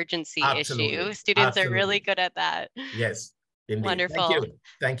lack of urgency issue. Students are really good at that. Yes. Indeed. Wonderful. Thank you.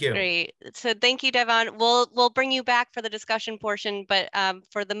 Thank you. Great. So thank you, Devon. We'll bring you back for the discussion portion, but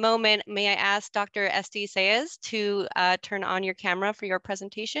for the moment, may I ask Dr. SD Saez to turn on your camera for your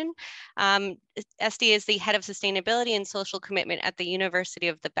presentation. SD is the head of sustainability and social commitment at the University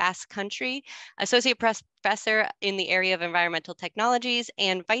of the Basque Country, associate professor in the area of environmental technologies,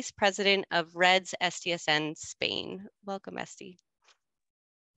 and vice president of REDS SDSN Spain. Welcome, SD.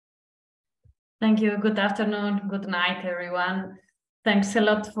 Thank you. Good afternoon. Good night, everyone. Thanks a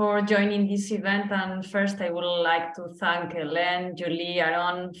lot for joining this event. And first, I would like to thank Hélène, Julie,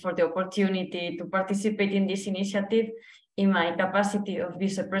 Aaron for the opportunity to participate in this initiative in my capacity of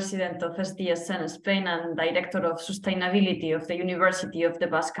Vice President of SDSN Spain and Director of Sustainability of the University of the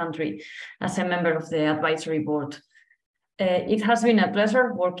Basque Country as a member of the advisory board. It has been a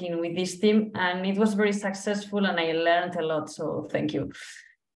pleasure working with this team, and it was very successful, and I learned a lot, so thank you.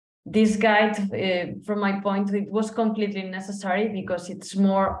 This guide, from my point, it was completely necessary because it's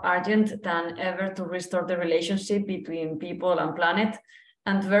more urgent than ever to restore the relationship between people and planet,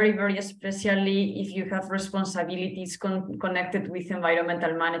 and very, very especially if you have responsibilities connected with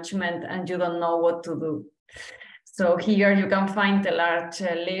environmental management and you don't know what to do. So here you can find a large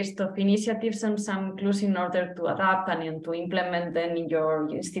list of initiatives and some clues in order to adapt and to implement them in your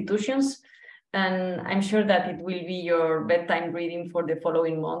institutions. And I'm sure that it will be your bedtime reading for the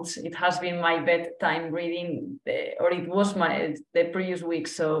following months. It has been my bedtime reading, or it was the previous week.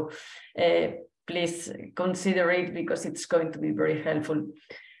 So please consider it because it's going to be very helpful.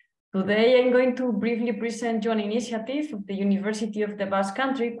 Today, I'm going to briefly present you an initiative of the University of the Basque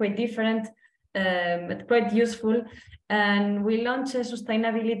Country, quite different, but quite useful. And we launched a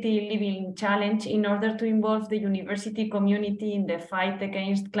Sustainability Living Challenge in order to involve the university community in the fight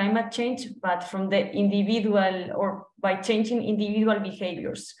against climate change, but from the individual or by changing individual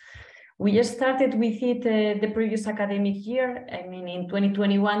behaviors. We started with it the previous academic year, I mean in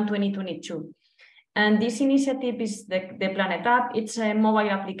 2021-2022. And this initiative is the Planet App. It's a mobile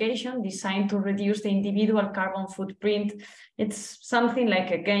application designed to reduce the individual carbon footprint. It's something like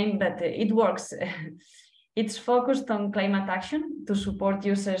a game, but it works. It's focused on climate action to support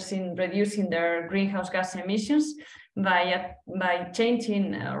users in reducing their greenhouse gas emissions by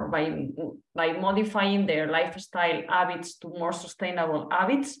changing or by modifying their lifestyle habits to more sustainable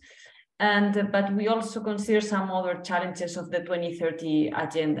habits. But we also consider some other challenges of the 2030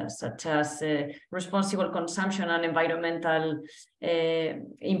 agenda, such as responsible consumption and environmental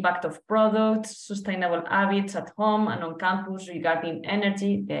impact of products, sustainable habits at home and on campus regarding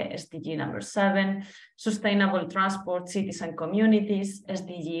energy, the SDG number 7, sustainable transport, cities and communities,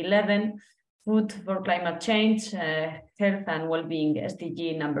 SDG 11, food for climate change, health and well-being,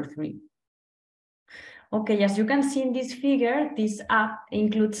 SDG number 3. Okay, as you can see in this figure, this app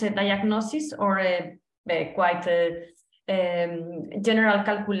includes a diagnosis or a quite general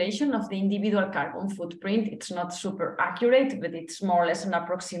calculation of the individual carbon footprint. It's not super accurate, but it's more or less an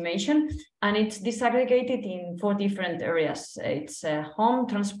approximation. And it's disaggregated in 4 different areas. It's home,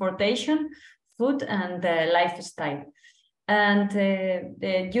 transportation, food, and lifestyle. And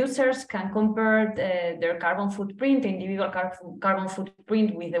the users can compare their carbon footprint, the individual carbon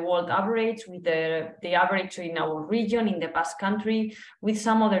footprint with the world average, with the average in our region, in the Basque Country, with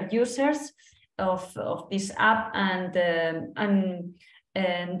some other users of this app. And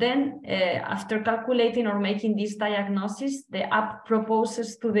then after calculating or making this diagnosis, the app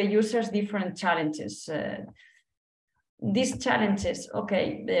proposes to the users different challenges. These challenges,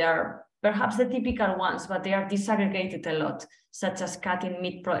 okay, they are perhaps the typical ones, but they are disaggregated a lot, such as cutting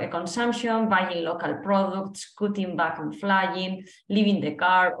meat consumption, buying local products, cutting back on flying, leaving the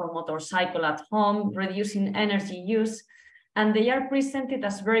car or motorcycle at home, reducing energy use. And they are presented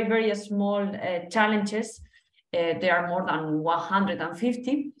as very, very small challenges. There are more than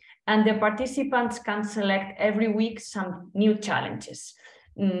 150, and the participants can select every week some new challenges.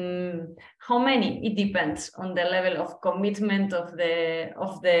 How many? It depends on the level of commitment of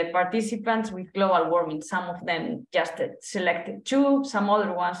the participants with global warming. Some of them just selected 2, some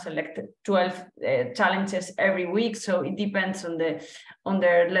other ones selected 12 challenges every week. So it depends on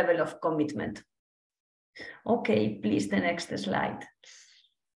their level of commitment. Okay, please, the next slide.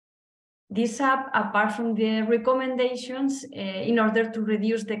 This app, apart from the recommendations, in order to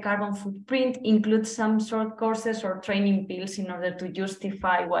reduce the carbon footprint, includes some short courses or training pills in order to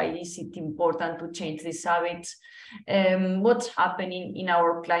justify why is it important to change these habits, what's happening in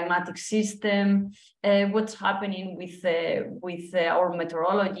our climatic system, what's happening with our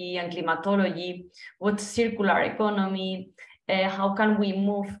meteorology and climatology, what's circular economy, how can we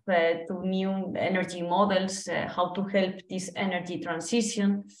move to new energy models, how to help this energy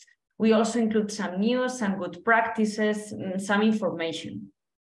transition, We also include some news, some good practices, some information.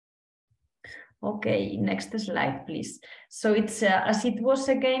 Okay, next slide, please. So it's as it was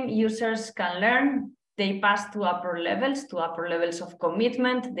a game, users can learn. They pass to upper levels of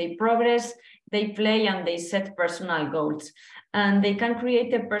commitment, they progress, they play, and they set personal goals. And they can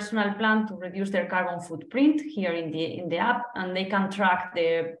create a personal plan to reduce their carbon footprint here in the app, and they can track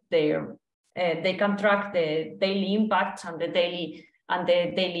the daily impacts and the daily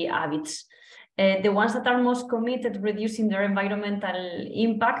habits. The ones that are most committed reducing their environmental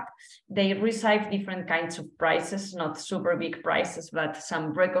impact, they receive different kinds of prizes, not super big prizes, but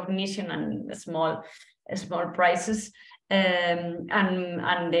some recognition and small prizes.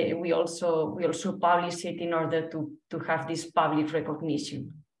 We also publish it in order to have this public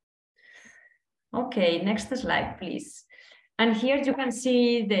recognition. Okay, next slide, please. And here you can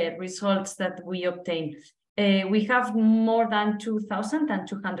see the results that we obtained. We have more than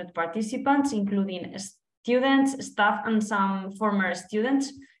 2,200 participants, including students, staff, and some former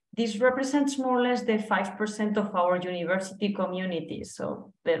students. This represents more or less the 5% of our university community.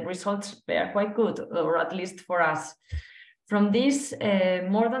 So the results, they are quite good, or at least for us. From this,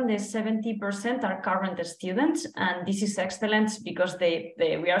 more than the 70% are current students, and this is excellent because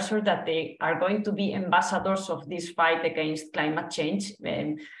we are sure that they are going to be ambassadors of this fight against climate change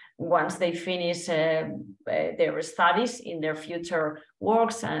once they finish their studies in their future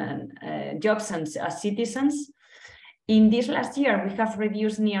works and jobs and as citizens. In this last year, we have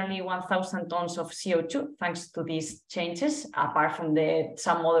reduced nearly 1,000 tons of CO2 thanks to these changes, apart from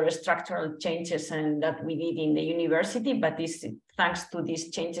some other structural changes that we did in the university, but this thanks to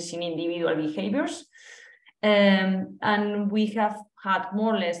these changes in individual behaviors. And we have had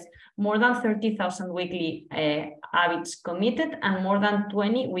more than 30,000 weekly habits committed and more than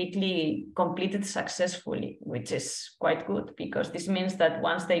 20 weekly completed successfully, which is quite good because this means that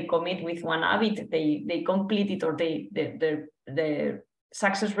once they commit with one habit, they complete it, or the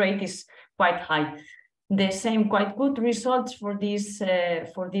success rate is quite high. The same quite good results for these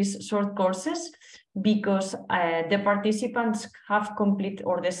short courses, because the participants have complete,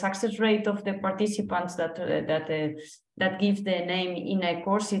 or the success rate of the participants that give the name in a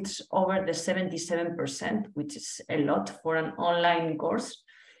course, it's over the 77%, which is a lot for an online course.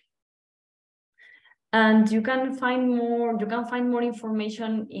 And you can find more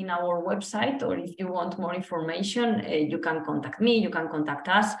information in our website, or if you want more information, you can contact me, you can contact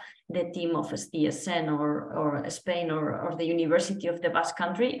us, the team of SDSN or Spain or the University of the Basque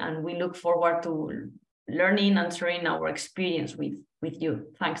Country, and we look forward to learning and sharing our experience with you.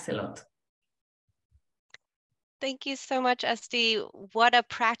 Thanks a lot. Thank you so much, Esti. What a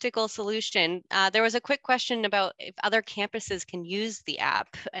practical solution. There was a quick question about if other campuses can use the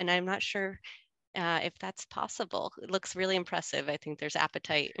app, and I'm not sure if that's possible. It looks really impressive. I think there's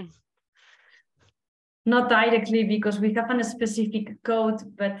appetite. Not directly, because we have a specific code,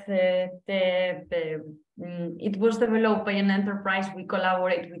 but it was developed by an enterprise. We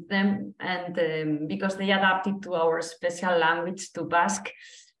collaborate with them, and because they adapted to our special language, to Basque.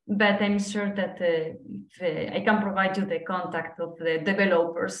 But I'm sure that I can provide you the contact of the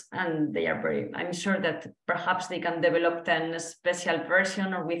developers, and they are I'm sure that perhaps they can develop a special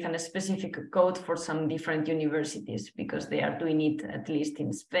version or with a specific code for some different universities, because they are doing it at least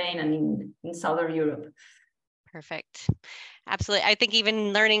in Spain and in Southern Europe. Perfect. Absolutely. I think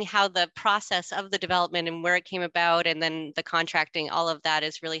even learning how the process of the development and where it came about, and then the contracting, all of that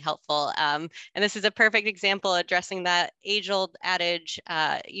is really helpful. And this is a perfect example addressing that age-old adage,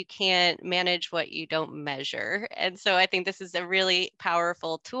 you can't manage what you don't measure. And so I think this is a really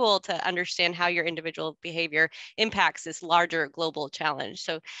powerful tool to understand how your individual behavior impacts this larger global challenge.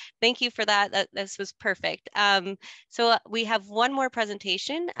 So thank you for that. This was perfect. So we have one more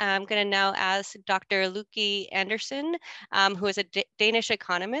presentation. I'm going to now ask Dr. Luki Andersen, who is a Danish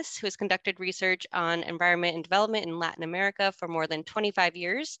economist who has conducted research on environment and development in Latin America for more than 25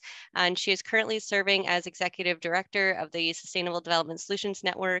 years. And she is currently serving as executive director of the Sustainable Development Solutions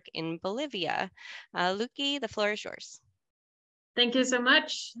Network in Bolivia. Luki, the floor is yours. Thank you so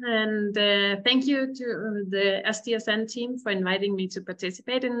much. And thank you to the SDSN team for inviting me to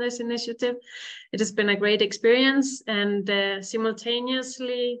participate in this initiative. It has been a great experience, and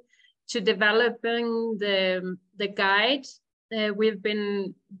simultaneously to developing the guide, we've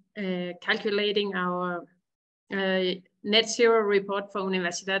been calculating our net zero report for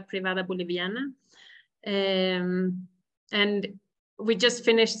Universidad Privada Boliviana. And we just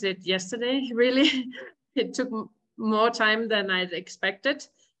finished it yesterday, really. It took more time than I'd expected.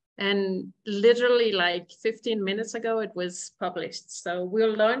 And literally like 15 minutes ago, it was published. So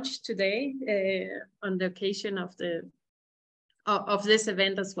we'll launch today on the occasion of the of this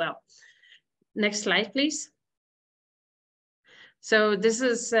event as well. Next slide, please. So this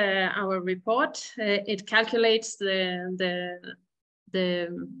is our report. It calculates the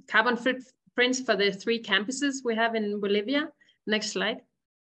carbon footprints for the 3 campuses we have in Bolivia. Next slide.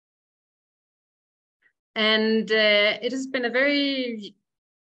 And it has been a very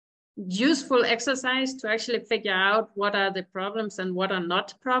useful exercise to actually figure out what are the problems and what are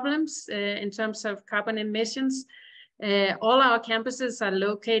not problems in terms of carbon emissions. All our campuses are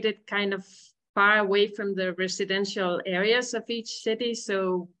located kind of far away from the residential areas of each city.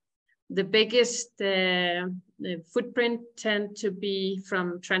 So the biggest footprint tend to be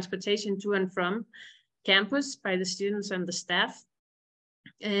from transportation to and from campus by the students and the staff.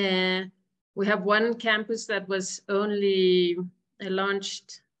 We have one campus that was only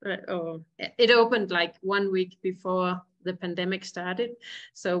launched, or it opened like 1 week before the pandemic started.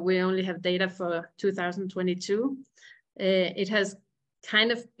 So we only have data for 2022. It has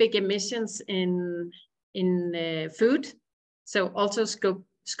kind of big emissions in food. So also scope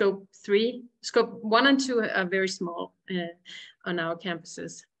 3, scope 1 and 2 are very small on our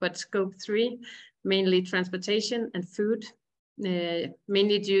campuses, but scope 3, mainly transportation and food,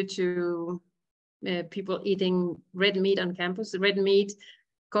 mainly due to people eating red meat on campus. Red meat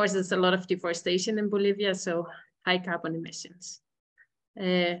causes a lot of deforestation in Bolivia, so high carbon emissions.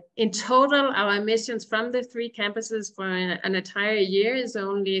 In total, our emissions from the 3 campuses for an entire year is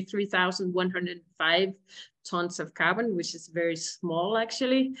only 3,105 tons of carbon, which is very small,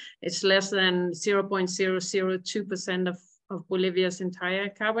 actually. It's less than 0.002% of Bolivia's entire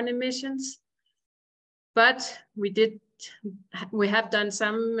carbon emissions. But we have done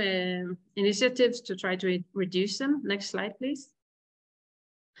some initiatives to try to reduce them. Next slide, please.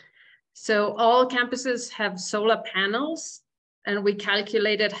 So all campuses have solar panels, and we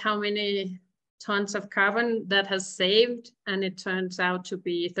calculated how many tons of carbon that has saved, and it turns out to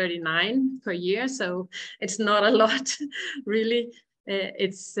be 39 per year. So it's not a lot, really.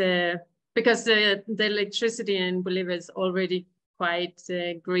 It's because the electricity in Bolivia is already quite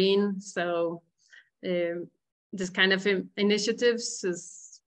green. So this kind of initiatives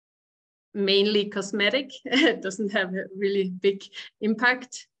is mainly cosmetic. It doesn't have a really big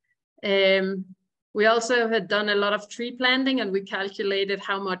impact. We also had done a lot of tree planting, and we calculated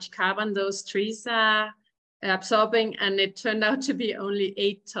how much carbon those trees are absorbing, and it turned out to be only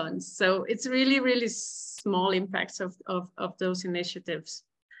 8 tons. So it's really, really small impacts of those initiatives.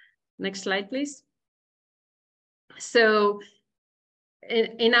 Next slide, please. So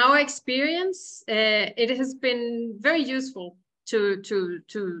in our experience, it has been very useful to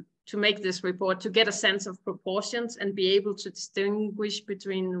make this report, to get a sense of proportions and be able to distinguish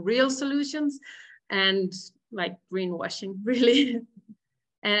between real solutions and like greenwashing, really.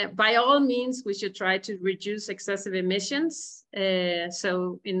 By all means, we should try to reduce excessive emissions.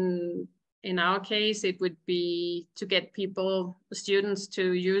 So in our case, it would be to get students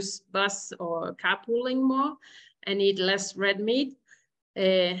to use bus or carpooling more and eat less red meat.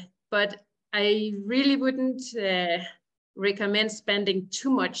 But I really wouldn't recommend spending too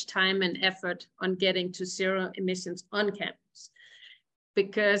much time and effort on getting to 0 emissions on campus,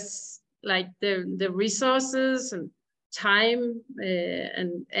 because like the resources and time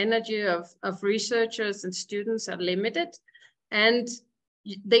and energy of researchers and students are limited, and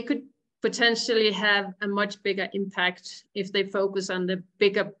they could potentially have a much bigger impact if they focus on the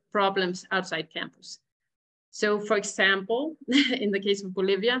bigger problems outside campus. So for example, in the case of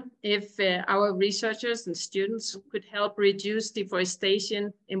Bolivia, if our researchers and students could help reduce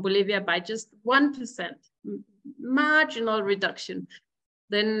deforestation in Bolivia by just 1%, marginal reduction,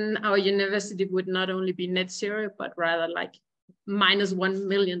 then our university would not only be net zero, but rather like minus 1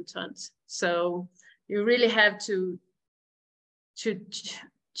 million tons. So you really have to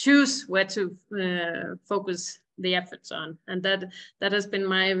choose where to focus the efforts on, and that has been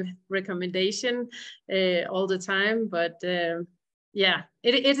my recommendation all the time. But yeah,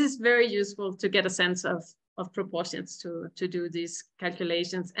 it is very useful to get a sense of proportions to do these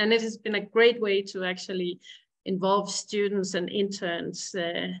calculations, and it has been a great way to actually involve students and interns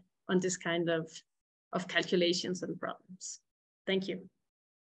on this kind of calculations and problems. Thank you.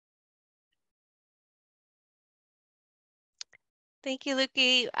 Thank you,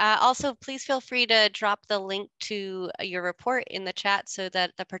 Luki. Also, please feel free to drop the link to your report in the chat so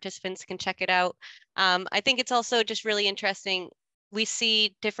that the participants can check it out. I think it's also just really interesting we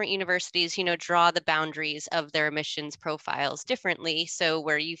see different universities, draw the boundaries of their emissions profiles differently. So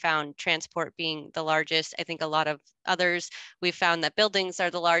where you found transport being the largest, I think a lot of others, we've found that buildings are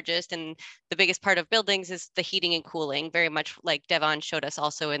the largest, and the biggest part of buildings is the heating and cooling, very much like Devon showed us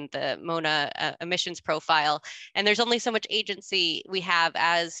also in the Mona emissions profile. And there's only so much agency we have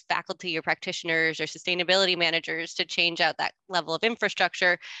as faculty or practitioners or sustainability managers to change out that level of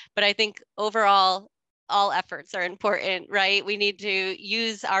infrastructure. But I think overall, all efforts are important, right? We need to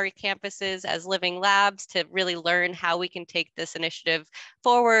use our campuses as living labs to really learn how we can take this initiative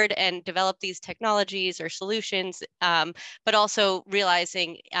forward and develop these technologies or solutions, but also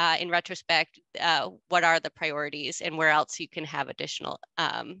realizing in retrospect, what are the priorities and where else you can have additional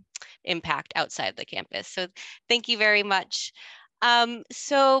impact outside the campus. So thank you very much.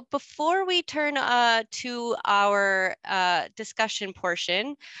 So before we turn to our discussion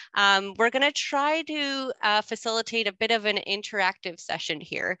portion, we're going to try to facilitate a bit of an interactive session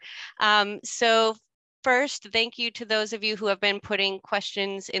here. So first, thank you to those of you who have been putting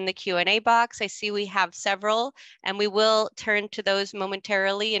questions in the Q&A box. I see we have several, and we will turn to those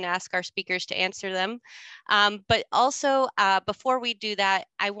momentarily and ask our speakers to answer them. But also, before we do that,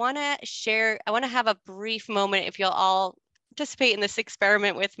 I want to have a brief moment if you'll all participate in this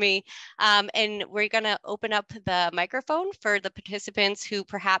experiment with me. And we're going to open up the microphone for the participants who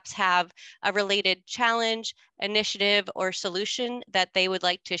perhaps have a related challenge, initiative, or solution that they would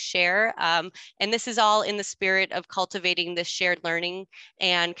like to share. And this is all in the spirit of cultivating this shared learning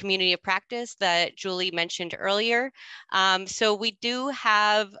and community of practice that Julie mentioned earlier. So we do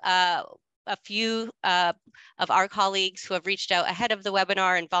have a few of our colleagues who have reached out ahead of the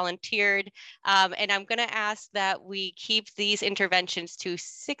webinar and volunteered. And I'm going to ask that we keep these interventions to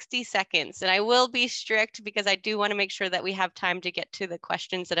 60 seconds. And I will be strict because I do want to make sure that we have time to get to the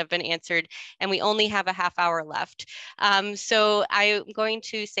questions that have been answered. And we only have a half hour left. So I'm going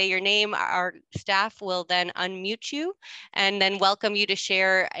to say your name. Our staff will then unmute you and then welcome you to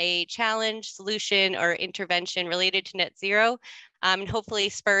share a challenge, solution, or intervention related to net zero. And hopefully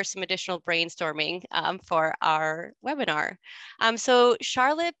spur some additional brainstorming for our webinar. So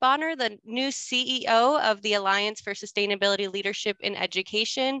Charlotte Bonner, the new CEO of the Alliance for Sustainability Leadership in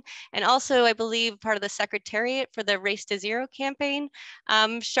Education, and also I believe part of the Secretariat for the Race to Zero campaign.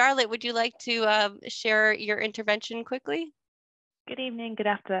 Charlotte, would you like to share your intervention quickly? Good evening, good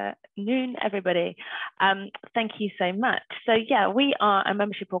afternoon, everybody. Thank you so much. So yeah, we are a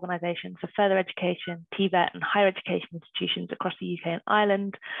membership organisation for further education, TVET and higher education institutions across the UK and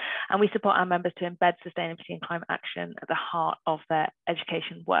Ireland. And we support our members to embed sustainability and climate action at the heart of their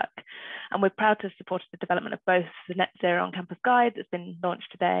education work. And we're proud to have supported the development of both the Net Zero on Campus Guide that's been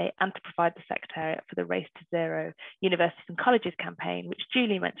launched today and to provide the Secretariat for the Race to Zero Universities and Colleges campaign, which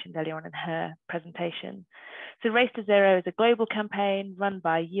Julie mentioned earlier on in her presentation. So Race to Zero is a global campaign run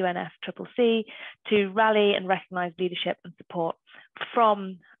by UNFCCC to rally and recognise leadership and support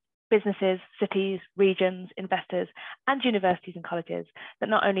from businesses, cities, regions, investors, and universities and colleges that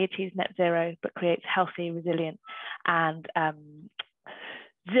not only achieves net zero, but creates healthy, resilient, and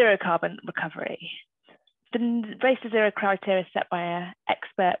zero carbon recovery. The Race to Zero criteria is set by an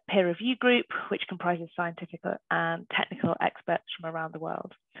expert peer review group, which comprises scientific and technical experts from around the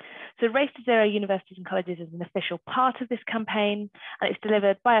world. So Race to Zero Universities and Colleges is an official part of this campaign, and it's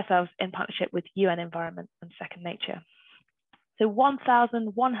delivered by ourselves in partnership with UN Environment and Second Nature. So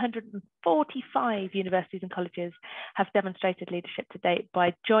 1,145 universities and colleges have demonstrated leadership to date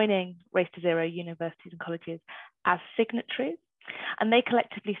by joining Race to Zero Universities and Colleges as signatories, and they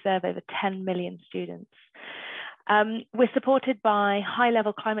collectively serve over 10 million students. We're supported by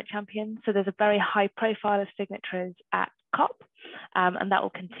high-level climate champions, so there's a very high profile of signatories at COP, and that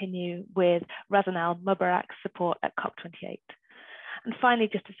will continue with Razanal Mubarak's support at COP28. And finally,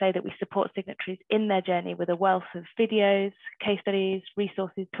 just to say that we support signatories in their journey with a wealth of videos, case studies,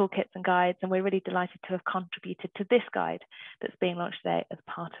 resources, toolkits, and guides, and we're really delighted to have contributed to this guide that's being launched today as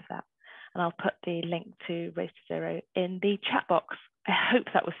part of that. And I'll put the link to Race to Zero in the chat box. I hope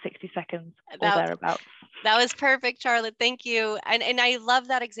that was 60 seconds or thereabouts. That was perfect, Charlotte. Thank you. And I love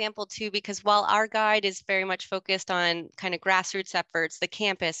that example too, because while our guide is very much focused on kind of grassroots efforts, the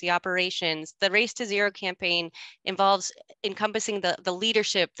campus, the operations, the Race to Zero campaign involves encompassing the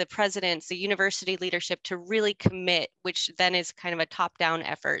leadership, the presidents, the university leadership to really commit, which then is kind of a top-down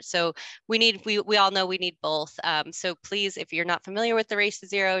effort. So we all know we need both. So please, if you're not familiar with the Race to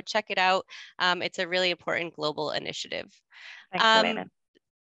Zero, check it out. It's a really important global initiative. Thanks, Elena.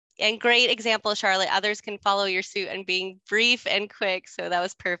 And great example, Charlotte. Others can follow your suit and being brief and quick. So that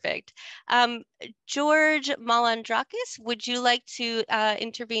was perfect. George Malandrakis, would you like to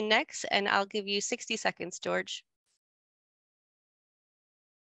intervene next? And I'll give you 60 seconds, George.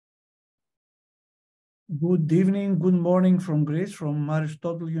 Good evening, good morning from Greece, from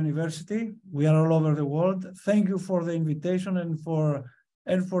Aristotle University. We are all over the world. Thank you for the invitation and for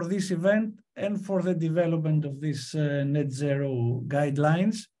this event and for the development of these net zero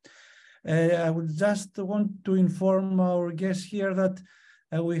guidelines. I would just want to inform our guests here that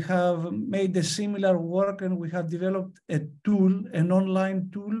we have made a similar work and we have developed a tool, an online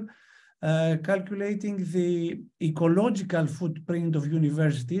tool, calculating the ecological footprint of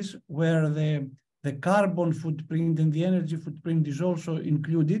universities, where the carbon footprint and the energy footprint is also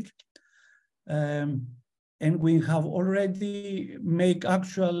included. And we have already made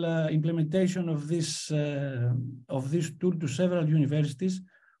actual implementation of this tool to several universities.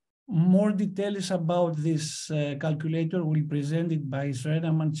 More details about this calculator will be presented by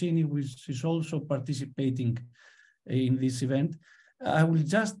Serena Mancini, which is also participating in this event. I will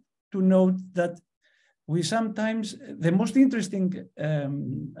just to note that we sometimes, the most interesting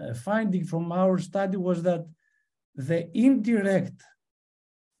finding from our study was that the indirect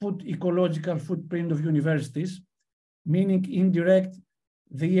ecological footprint of universities, meaning indirect,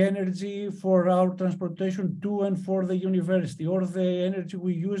 the energy for our transportation to and for the university, or the energy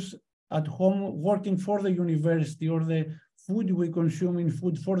we use at home working for the university, or the food we consume in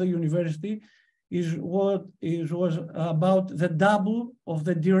food for the university, was about the double of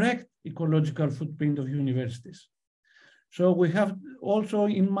the direct ecological footprint of universities. So we have also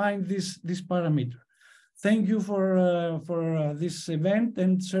in mind this parameter. Thank you for this event,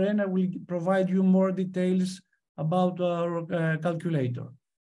 and Serena will provide you more details about our calculator.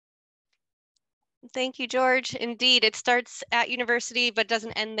 Thank you, George. Indeed, it starts at university, but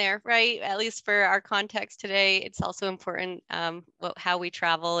doesn't end there, right? At least for our context today, it's also important how we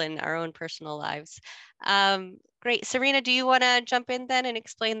travel in our own personal lives. Great. Serena, do you want to jump in then and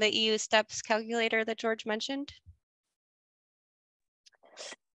explain the EU STEPS calculator that George mentioned?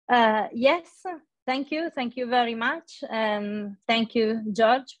 Yes. Thank you. Thank you very much. Thank you,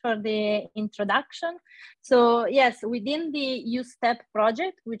 George, for the introduction. So yes, within the EU STEP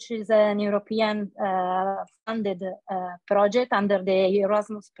project, which is an European funded project under the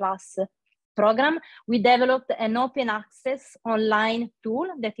Erasmus Plus program, we developed an open access online tool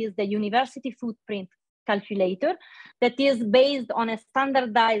that is the University Footprint Calculator, that is based on a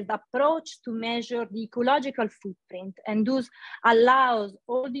standardized approach to measure the ecological footprint, and thus allows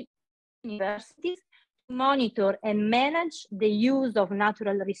all the universities to monitor and manage the use of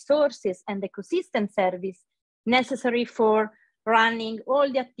natural resources and ecosystem service necessary for running all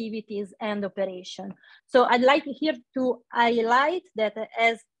the activities and operation. So I'd like here to highlight that,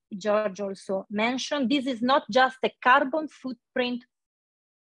 as George also mentioned, this is not just a carbon footprint,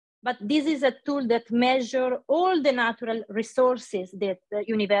 but this is a tool that measures all the natural resources that the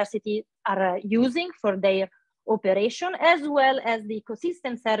universities are using for their operation, as well as the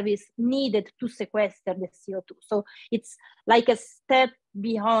ecosystem service needed to sequester the CO2. So it's like a step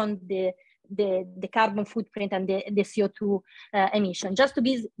beyond the carbon footprint and the CO2 emission. Just to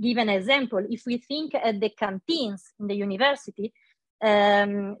give an example, if we think at the canteens in the university,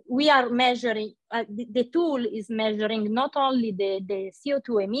 we are measuring, the tool is measuring not only the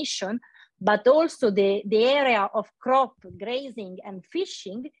CO2 emission, but also the area of crop grazing and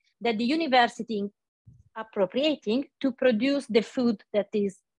fishing that the university appropriating to produce the food that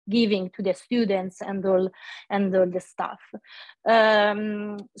is giving to the students and all the staff.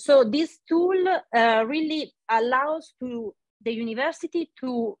 So this tool really allows to the university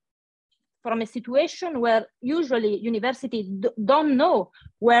to, from a situation where usually universities don't know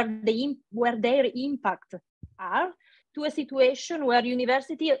where their impact are, to a situation where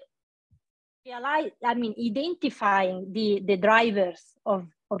university identifying the drivers of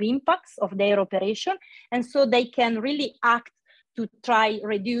impacts of their operation, and so they can really act to try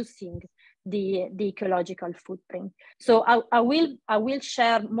reducing the ecological footprint. So I will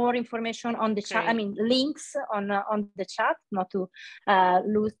share more information on the chat. Links on the chat, not to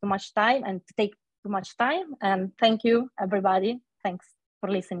lose too much time and to take too much time. And thank you, everybody. Thanks for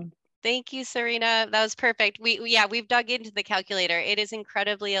listening. Thank you, Serena. That was perfect. We've dug into the calculator. It is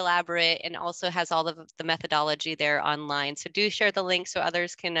incredibly elaborate and also has all of the methodology there online. So do share the link so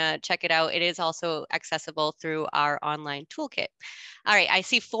others can check it out. It is also accessible through our online toolkit. All right, I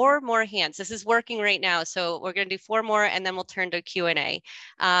see 4 more hands. This is working right now. So we're going to do 4 more and then we'll turn to Q&A.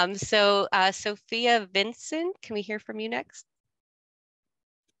 Sophia Vincent, can we hear from you next?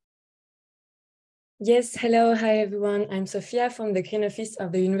 Yes, hello, hi everyone. I'm Sophia from the Green Office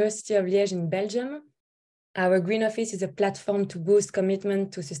of the University of Liège in Belgium. Our Green Office is a platform to boost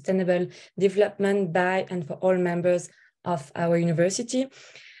commitment to sustainable development by and for all members of our university.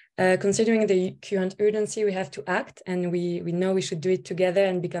 Considering the current urgency, we have to act, and we know we should do it together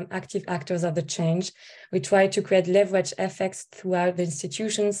and become active actors of the change. We try to create leverage effects throughout the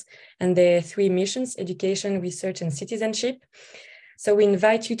institutions and their 3 missions: education, research, and citizenship. So we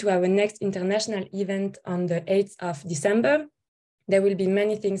invite you to our next international event on the 8th of December. There will be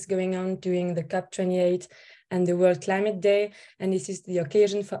many things going on during the COP28 and the World Climate Day, and this is the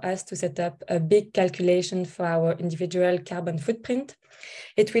occasion for us to set up a big calculation for our individual carbon footprint.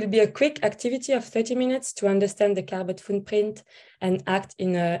 It will be a quick activity of 30 minutes to understand the carbon footprint and act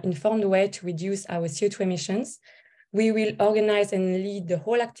in an informed way to reduce our CO2 emissions. We will organize and lead the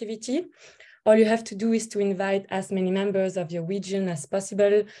whole activity. All you have to do is to invite as many members of your region as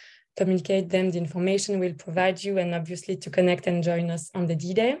possible, communicate them the information we'll provide you, and obviously to connect and join us on the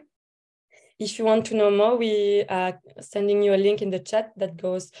D-Day. If you want to know more, we are sending you a link in the chat that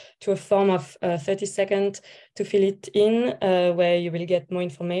goes to a form of 30 seconds to fill it in, where you will get more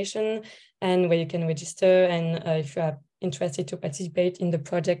information and where you can register, and if you are interested to participate in the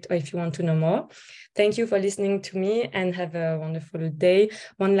project or if you want to know more. Thank you for listening to me and have a wonderful day.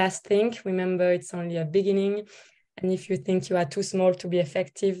 One last thing, remember it's only a beginning, and if you think you are too small to be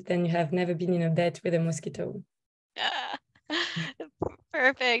effective, then you have never been in a bed with a mosquito.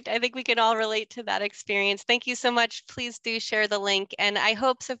 Perfect. I think we can all relate to that experience. Thank you so much. Please do share the link. And I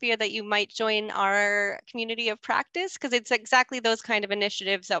hope, Sophia, that you might join our community of practice, because it's exactly those kind of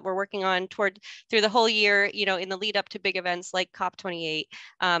initiatives that we're working on through the whole year, you know, in the lead up to big events like COP28,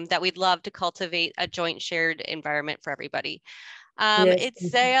 that we'd love to cultivate a joint shared environment for everybody. Yes,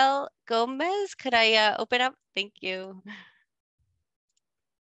 it's Zael Gomez. Could I open up? Thank you.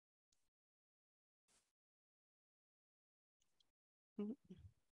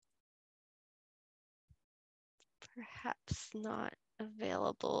 Perhaps not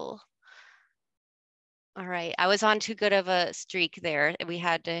available. All right, I was on too good of a streak there. We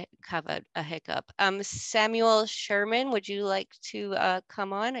had to have a hiccup. Samuel Sherman, would you like to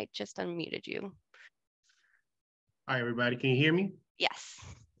come on? I just unmuted you. Hi, everybody. Can you hear me? Yes.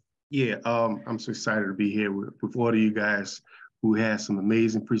 Yeah, I'm so excited to be here with all of you guys who had some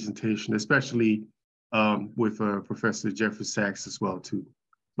amazing presentation, especially with Professor Jeffrey Sachs as well too.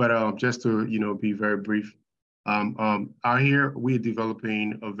 But just to be very brief, out here we're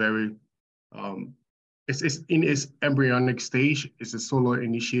developing a very it's in its embryonic stage. It's a solo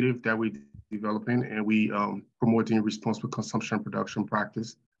initiative that we're developing, and we promoting responsible consumption and production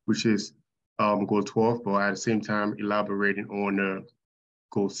practice, which is goal 12, but at the same time elaborating on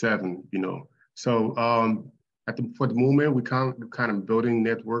goal 7. So for the moment, we kind of building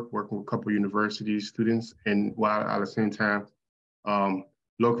network, working with a couple of university students, and while at the same time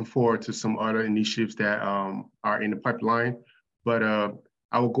looking forward to some other initiatives that are in the pipeline. But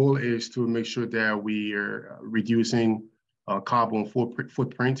our goal is to make sure that we are reducing carbon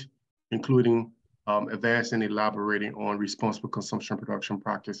footprint, including advancing and elaborating on responsible consumption and production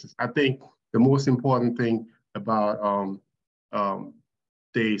practices. I think the most important thing about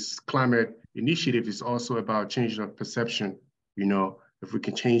this climate initiative is also about changing of perception. If we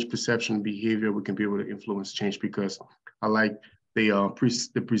can change perception and behavior, we can be able to influence change, because I like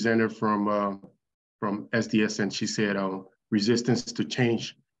the presenter from SDSN. She said resistance to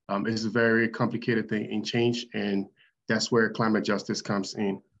change is a very complicated thing in change, and that's where climate justice comes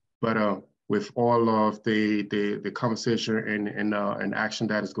in. But with all of the conversation and action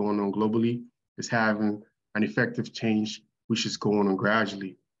that is going on globally, is having an effective change, which is going on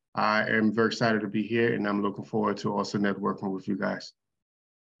gradually. I am very excited to be here, and I'm looking forward to also networking with you guys.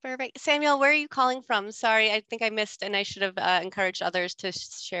 Perfect. Samuel, where are you calling from? Sorry, I think I missed, and I should have encouraged others to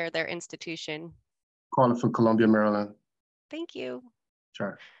share their institution. Calling from Columbia, Maryland. Thank you.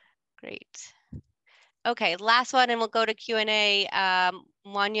 Sure. Great. Okay, last one, and we'll go to Q&A.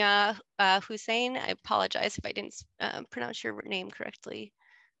 Wanya Hussein, I apologize if I didn't pronounce your name correctly.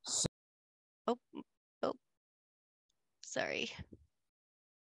 Oh, sorry.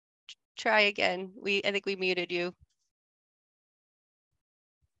 Try again. I think we muted you.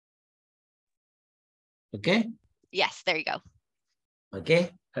 Okay. Yes, there you go.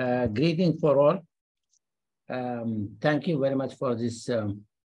 Okay. Greeting for all. Thank you very much for this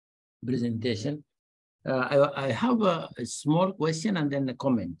presentation. I have a small question and then a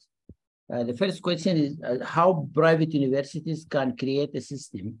comment. The first question is how private universities can create a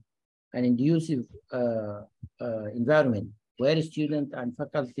system, an inclusive environment where students and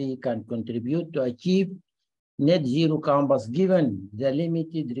faculty can contribute to achieve net zero campus, given the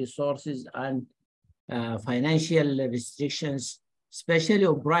limited resources and financial restrictions, especially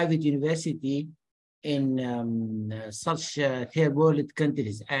of private university in such third world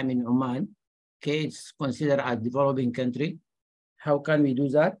countries. I'm in Oman. Okay, it's considered a developing country. how can we do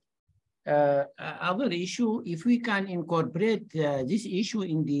that? Other issue, if we can incorporate this issue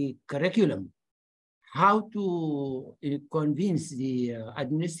in the curriculum, how to convince the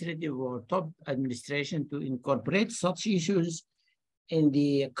administrative or top administration to incorporate such issues in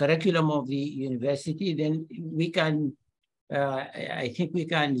the curriculum of the university, then we can, I think we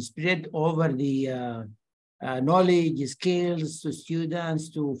can spread over the knowledge, skills to students,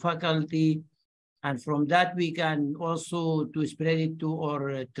 to faculty, and from that we can also to spread it to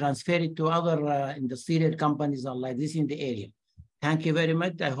or transfer it to other industrial companies like this in the area. Thank you very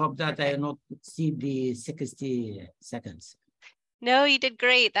much. I hope that I not exceed the 60 seconds. No, you did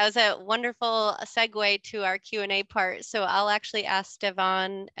great. That was a wonderful segue to our Q&A part. So I'll actually ask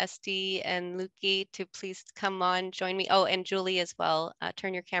Devon, SD, and Luki to please come on, join me. Oh, and Julie as well.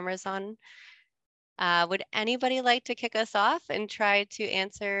 Turn your cameras on. Would anybody like to kick us off and try to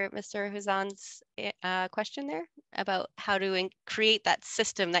answer Mr. Huzan's question there about how to create that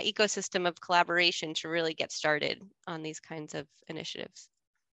system, that ecosystem of collaboration to really get started on these kinds of initiatives?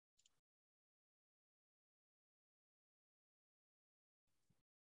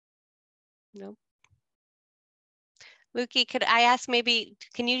 Nope. Luki, could I ask maybe,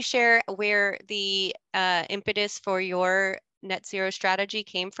 can you share where the impetus for your net zero strategy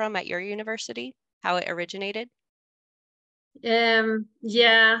came from at your university? How it originated?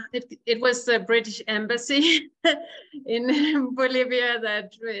 Yeah, it was the British Embassy in Bolivia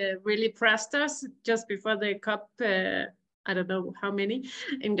that really pressed us just before the COP, I don't know how many,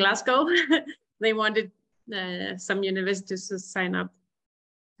 in Glasgow. They wanted some universities to sign up,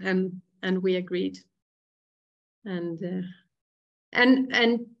 and we agreed. And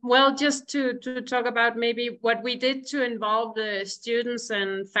well, just to talk about maybe what we did to involve the students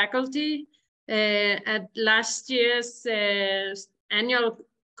and faculty. At last year's annual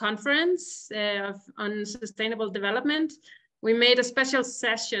conference on sustainable development, we made a special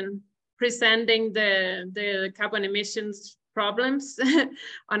session presenting the carbon emissions problems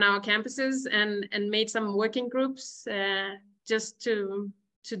on our campuses and made some working groups just to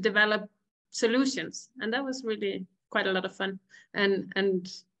develop solutions. And that was really quite a lot of fun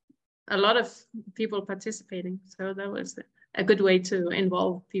and a lot of people participating. So that was a good way to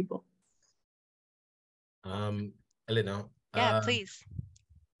involve people. Elena. Yeah, please.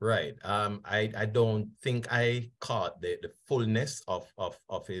 Right. I don't think I caught the fullness of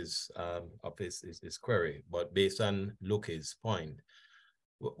his query, but based on Luki's point,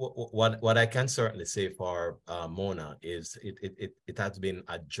 what I can certainly say for Mona is it has been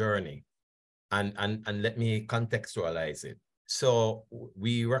a journey, and let me contextualize it. So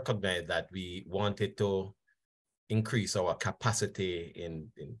we recognize that we wanted to increase our capacity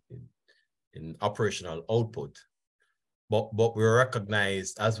in operational output, but we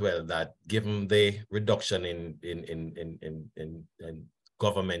recognized as well that given the reduction in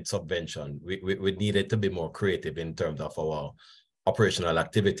government subvention, we needed to be more creative in terms of our operational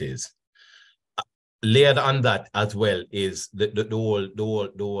activities. Layered on that as well is the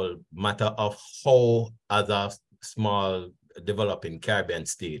whole matter of how, as a small developing Caribbean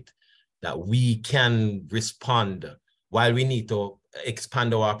state, that we can respond while we need to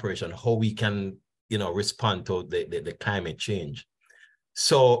expand our operation, how we can, respond to the climate change.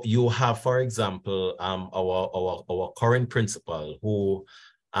 So you have, for example, our current principal who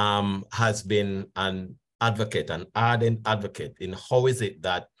has been an ardent advocate in how is it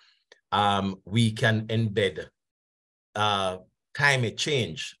that we can embed climate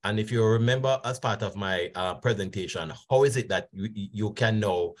change. And if you remember, as part of my presentation, how is it that you can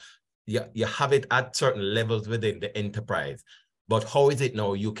know you have it at certain levels within the enterprise, but how is it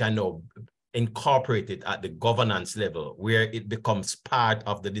now you can now incorporate it at the governance level where it becomes part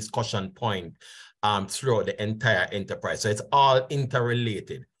of the discussion point throughout the entire enterprise. So it's all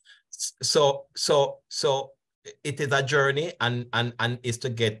interrelated. So it is a journey, and is to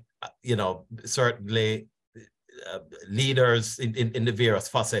get certainly leaders in the various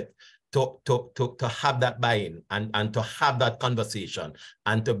facets to have that buy-in and to have that conversation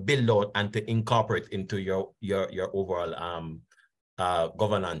and to build out and to incorporate into your overall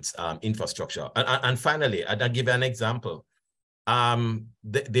governance infrastructure. And finally, I'll give you an example.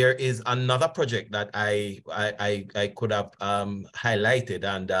 There is another project that I could have highlighted,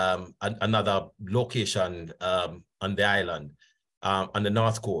 and another location on the island, on the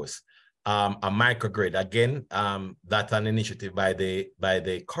North Coast. A microgrid, again, that's an initiative by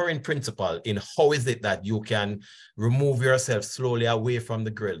the current principal in how is it that you can remove yourself slowly away from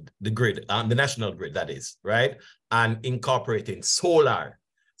the grid, the national grid, that is, right? And incorporating solar.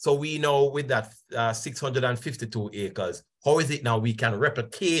 So we know with that 652 acres, how is it now we can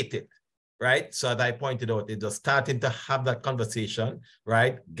replicate it, right? So as I pointed out, it's just starting to have that conversation,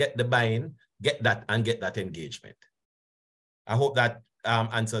 right? Get the buy-in, get that engagement. I hope that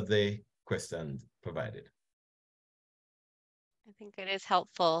answered the question provided. I think it is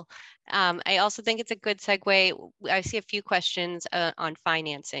helpful. I also think it's a good segue. I see a few questions on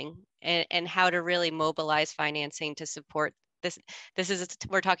financing and how to really mobilize financing to support this.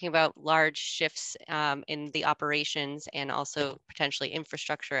 We're talking about large shifts in the operations and also potentially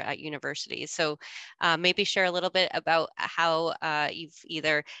infrastructure at universities. So maybe share a little bit about how you've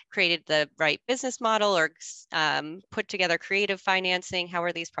either created the right business model or put together creative financing. How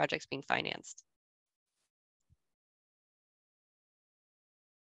are these projects being financed?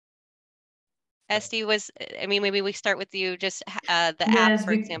 SD maybe we start with you, just the app,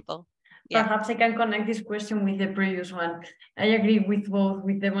 for example. Yeah. Perhaps I can connect this question with the previous one. I agree with both,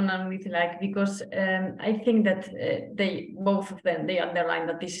 with Devon and with because I think that both of them, they underline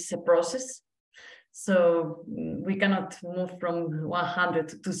that this is a process. So we cannot move from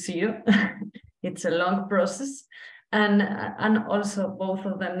 100 to 0. It's a long process. And also both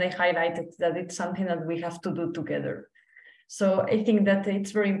of them, they highlighted that it's something that we have to do together. So I think that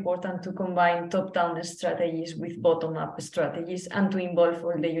it's very important to combine top-down strategies with bottom-up strategies and to involve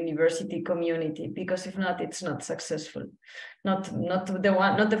all the university community, because if not, it's not successful. Not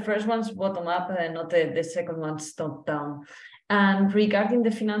the first ones bottom-up, and not the second ones top-down. And regarding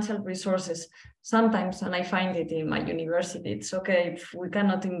the financial resources, sometimes, and I find it in my university, it's okay if we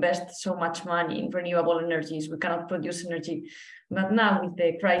cannot invest so much money in renewable energies, we cannot produce energy. But now with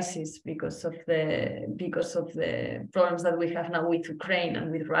the crisis, because of the problems that we have now with Ukraine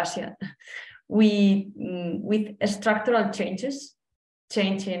and with Russia, with structural changes,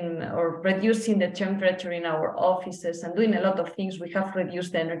 changing or reducing the temperature in our offices and doing a lot of things, we have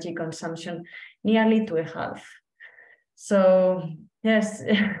reduced the energy consumption nearly to a half. So yes,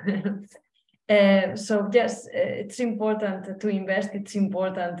 it's important to invest. It's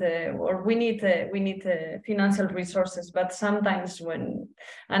important, or we need financial resources. But sometimes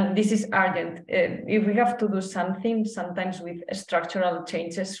and this is urgent, if we have to do something, sometimes with structural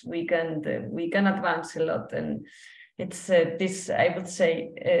changes, we can advance a lot. And it's this, I would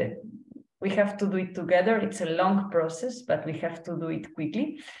say, we have to do it together. It's a long process, but we have to do it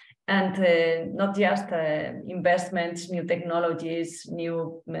quickly. And not just investments, new technologies,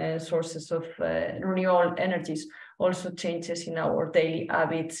 new sources of renewable energies, also changes in our daily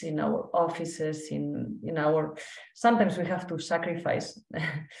habits, in our offices, in our, sometimes we have to sacrifice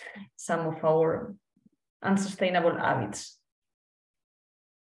some of our unsustainable habits.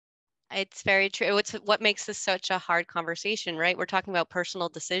 It's very true. It's what makes this such a hard conversation, right? We're talking about personal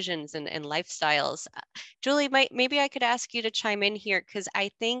decisions and lifestyles. Julie, maybe I could ask you to chime in here, because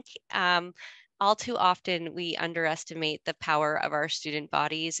I think all too often we underestimate the power of our student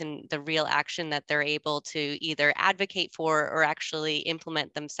bodies and the real action that they're able to either advocate for or actually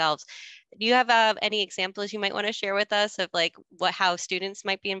implement themselves. Do you have any examples you might want to share with us of how students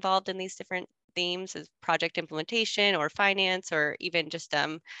might be involved in these different themes, as project implementation or finance, or even just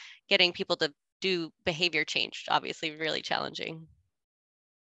getting people to do behavior change? Obviously really challenging.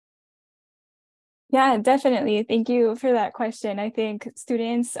 Yeah, definitely. Thank you for that question. I think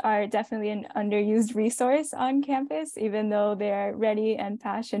students are definitely an underused resource on campus, even though they're ready and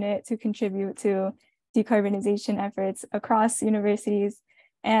passionate to contribute to decarbonization efforts across universities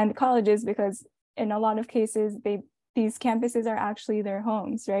and colleges, because in a lot of cases, these campuses are actually their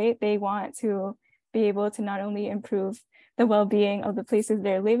homes, right? They want to be able to not only improve the well-being of the places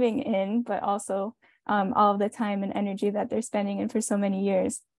they're living in, but also all of the time and energy that they're spending in for so many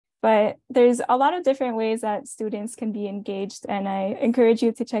years. But there's a lot of different ways that students can be engaged, and I encourage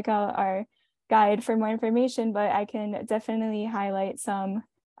you to check out our guide for more information, but I can definitely highlight some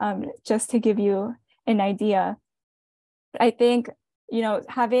just to give you an idea. I think,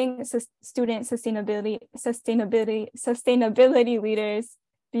 having student sustainability leaders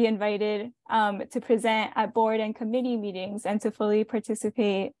be invited to present at board and committee meetings and to fully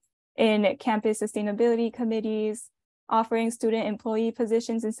participate in campus sustainability committees, offering student employee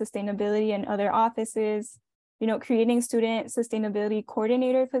positions in sustainability and other offices, creating student sustainability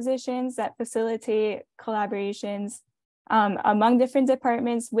coordinator positions that facilitate collaborations among different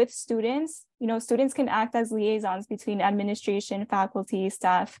departments with students. Students can act as liaisons between administration, faculty,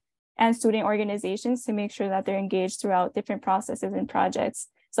 staff, and student organizations to make sure that they're engaged throughout different processes and projects.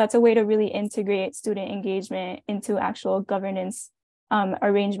 So that's a way to really integrate student engagement into actual governance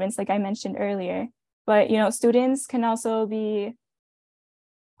arrangements, like I mentioned earlier. But students can also be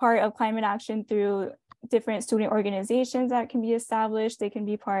part of climate action through different student organizations that can be established. They can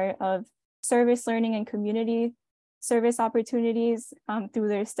be part of service learning and community service opportunities through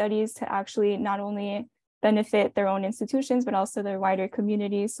their studies to actually not only benefit their own institutions, but also their wider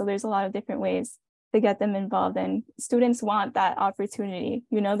communities. So there's a lot of different ways to get them involved, and students want that opportunity.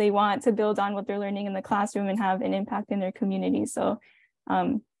 You know, they want to build on what they're learning in the classroom and have an impact in their community. So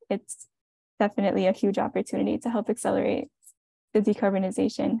it's definitely a huge opportunity to help accelerate the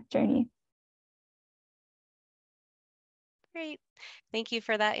decarbonization journey. Great. Thank you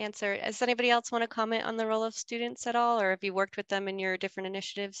for that answer. Does anybody else want to comment on the role of students at all, or have you worked with them in your different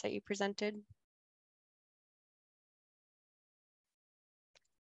initiatives that you presented?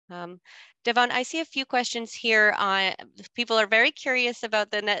 Devon, I see a few questions here on, people are very curious about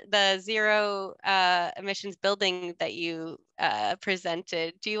the zero emissions building that you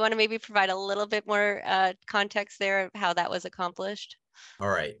presented. Do you want to maybe provide a little bit more context there of how that was accomplished? All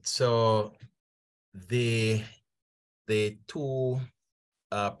right, so the two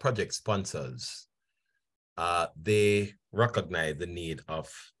project sponsors, they recognize the need of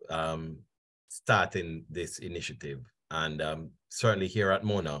starting this initiative. And certainly here at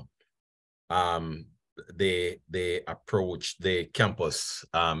Mona, they approach the campus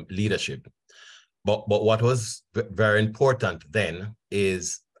leadership. But what was very important then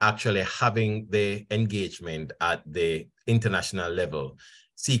is actually having the engagement at the international level,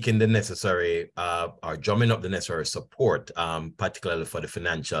 seeking the necessary or drumming up the necessary support, particularly for the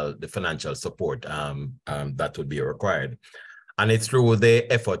financial support that would be required. And it's through the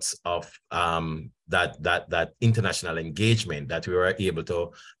efforts of that international engagement that we were able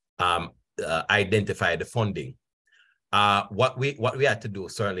to identify the funding. What we had to do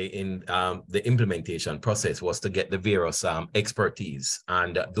certainly in the implementation process was to get the various expertise,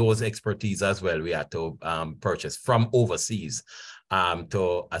 and those expertise as well we had to purchase from overseas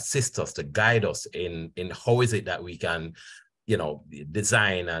to assist us, to guide us in how is it that we can, you know,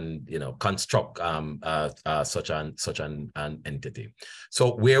 design and, you know, construct such an entity.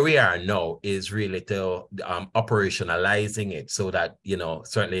 So where we are now is really to operationalizing it so that, you know,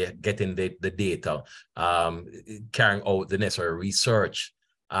 certainly getting the data, carrying out the necessary research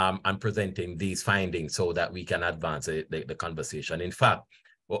and presenting these findings so that we can advance the conversation. In fact,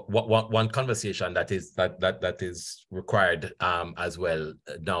 one conversation that is required as well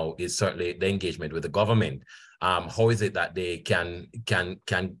now is certainly the engagement with the government. How is it that they can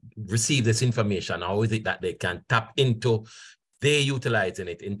receive this information? How is it that they can tap into they utilizing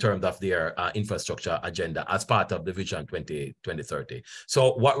it in terms of their infrastructure agenda as part of the Vision 2030?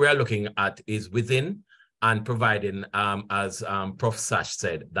 So what we are looking at is within and providing, as Prof. Sash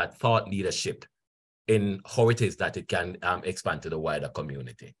said, that thought leadership in how it is that it can expand to the wider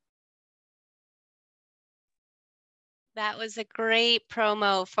community. That was a great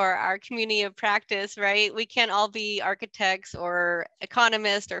promo for our community of practice, right? We can't all be architects or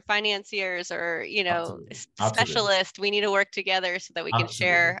economists or financiers or, you know, specialists. We need to work together so that we can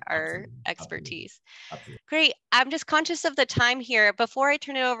share our expertise. Great. I'm just conscious of the time here. Before I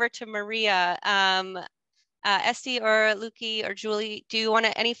turn it over to Maria, Esty or Luki or Julie, do you want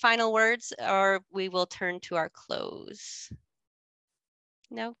any final words, or we will turn to our close?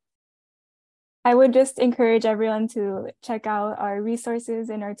 No? I would just encourage everyone to check out our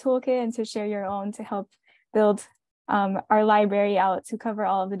resources in our toolkit and to share your own to help build our library out to cover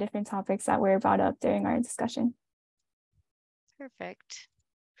all of the different topics that were brought up during our discussion. Perfect.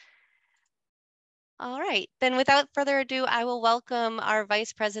 All right, then without further ado, I will welcome our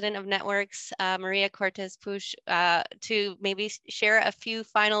Vice President of Networks, Maria Cortez Push, to maybe share a few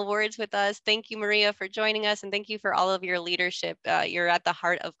final words with us. Thank you, Maria, for joining us, and thank you for all of your leadership. You're at the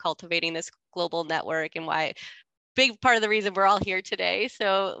heart of cultivating this global network and why big part of the reason we're all here today.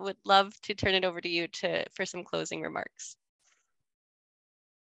 So would love to turn it over to you for some closing remarks.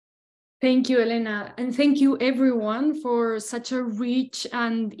 Thank you, Elena, and thank you everyone for such a rich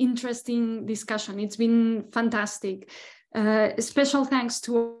and interesting discussion. It's been fantastic. Special thanks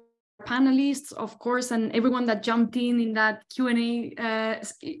to our panelists, of course, and everyone that jumped in that Q&A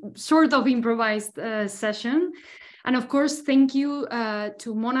sort of improvised session. And of course, thank you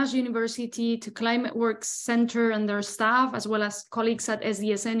to Monash University, to Climateworks Center and their staff, as well as colleagues at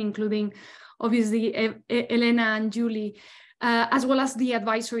SDSN, including obviously Elena and Julie, as well as the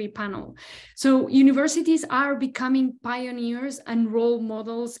advisory panel. So universities are becoming pioneers and role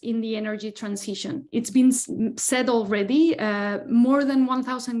models in the energy transition. It's been said already, more than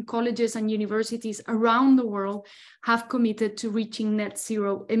 1,000 colleges and universities around the world have committed to reaching net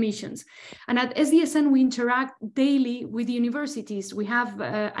zero emissions. And at SDSN, we interact daily with universities. We have,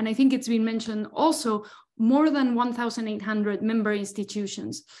 and I think it's been mentioned also, more than 1,800 member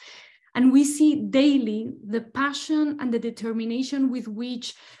institutions. And we see daily the passion and the determination with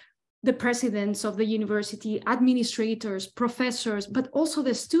which the presidents of the university, administrators, professors, but also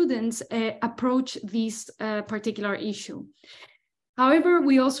the students approach this particular issue. However,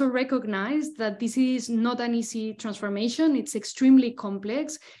 we also recognize that this is not an easy transformation. It's extremely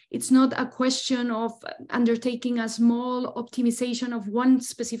complex. It's not a question of undertaking a small optimization of one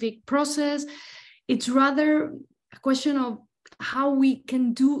specific process. It's rather a question of how we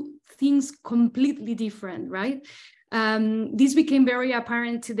can do things completely different, right? This became very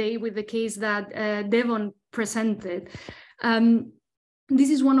apparent today with the case that Devon presented. This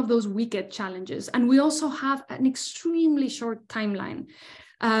is one of those wicked challenges, and we also have an extremely short timeline.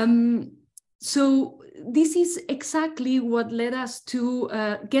 So this is exactly what led us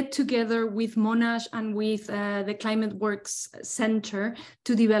to get together with Monash and with the Climateworks Center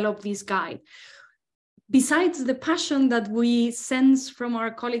to develop this guide. Besides the passion that we sense from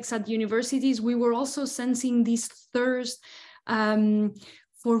our colleagues at universities, we were also sensing this thirst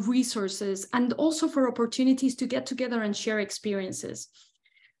for resources and also for opportunities to get together and share experiences.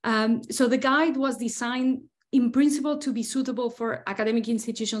 So the guide was designed in principle to be suitable for academic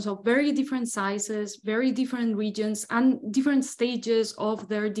institutions of very different sizes, very different regions, and different stages of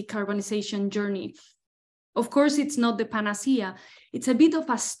their decarbonization journey. Of course, it's not the panacea. It's a bit of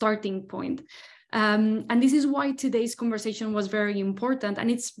a starting point. And this is why today's conversation was very important. And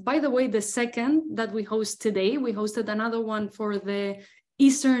it's, by the way, the second that we host today. We hosted another one for the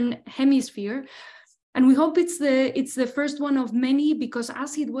Eastern Hemisphere. And we hope it's the first one of many, because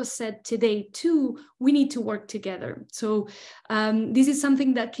as it was said today too, we need to work together. So this is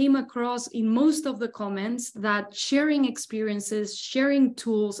something that came across in most of the comments, that sharing experiences, sharing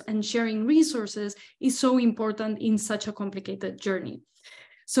tools, and sharing resources is so important in such a complicated journey.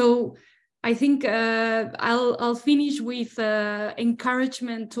 So I think I'll finish with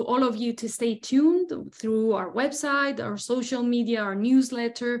encouragement to all of you to stay tuned through our website, our social media, our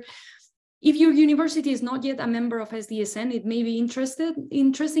newsletter. If your university is not yet a member of SDSN, it may be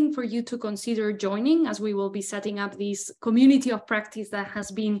interesting for you to consider joining, as we will be setting up this community of practice that has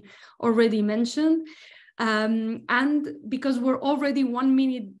been already mentioned. And because we're already 1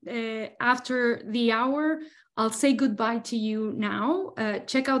 minute after the hour, I'll say goodbye to you now.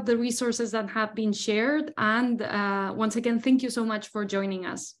 Check out the resources that have been shared. And once again, thank you so much for joining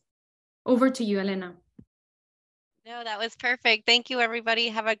us. Over to you, Elena. No, that was perfect. Thank you, everybody.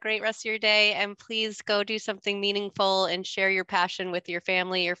 Have a great rest of your day. And please go do something meaningful and share your passion with your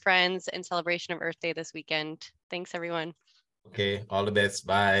family, your friends, in celebration of Earth Day this weekend. Thanks, everyone. Okay, all the best.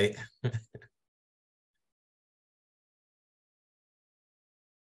 Bye.